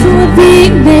faith would be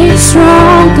made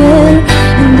stronger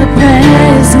in the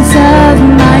presence of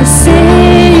my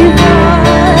Savior.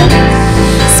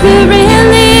 Spirit,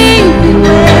 lead me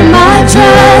where my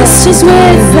trust is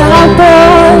without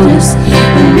borders.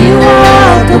 Let me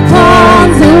walk upon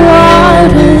the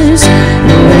waters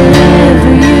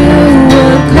wherever you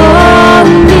would call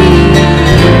me.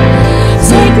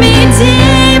 Take me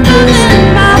deeper than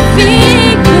my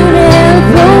feet could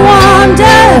ever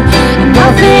wander, and my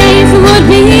faith would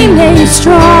be made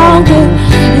stronger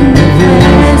in the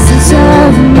presence of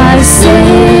my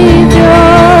Savior.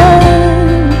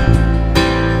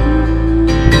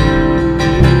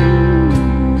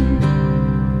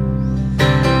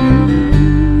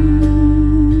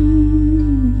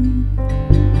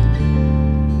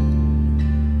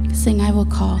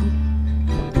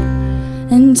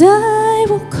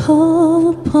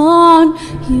 upon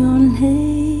your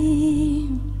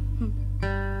name.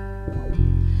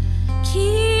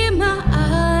 Keep my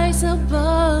eyes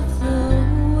above the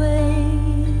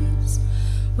waves.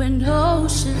 When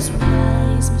oceans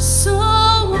rise, my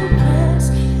soul will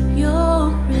rest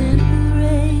your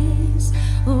embrace.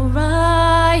 For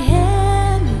I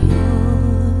am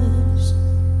yours,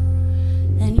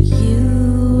 and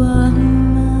you are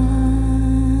mine.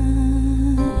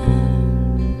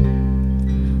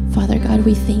 Father God,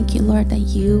 we thank you, Lord, that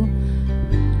you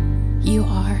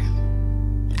are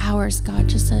ours, God,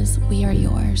 just as we are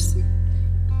yours.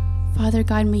 Father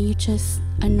God, may you just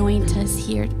anoint us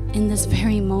here in this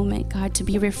very moment, God, to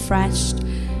be refreshed,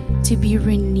 to be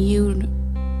renewed.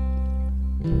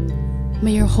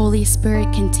 May your Holy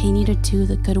Spirit continue to do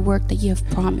the good work that you have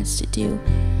promised to do.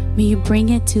 May you bring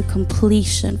it to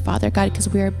completion, Father God, because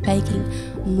we are begging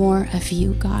more of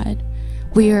you, God.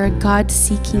 We are a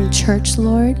God-seeking church,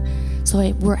 Lord,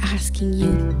 so we're asking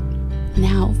you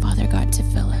now, Father God, to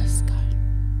fill us, God.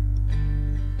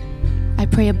 I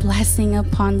pray a blessing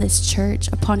upon this church,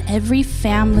 upon every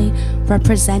family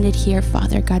represented here,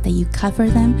 Father God, that you cover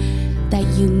them, that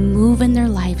you move in their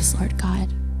lives, Lord God.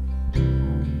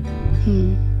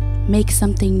 Make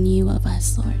something new of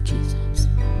us, Lord Jesus.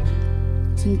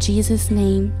 It's in Jesus'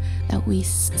 name that we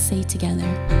say together,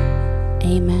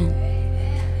 amen.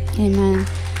 Amen.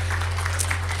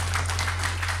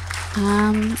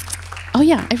 Oh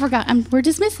yeah, I forgot. We're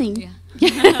dismissing. Yeah.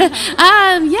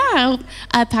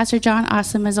 Pastor John,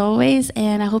 awesome as always,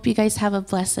 and I hope you guys have a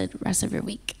blessed rest of your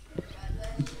week.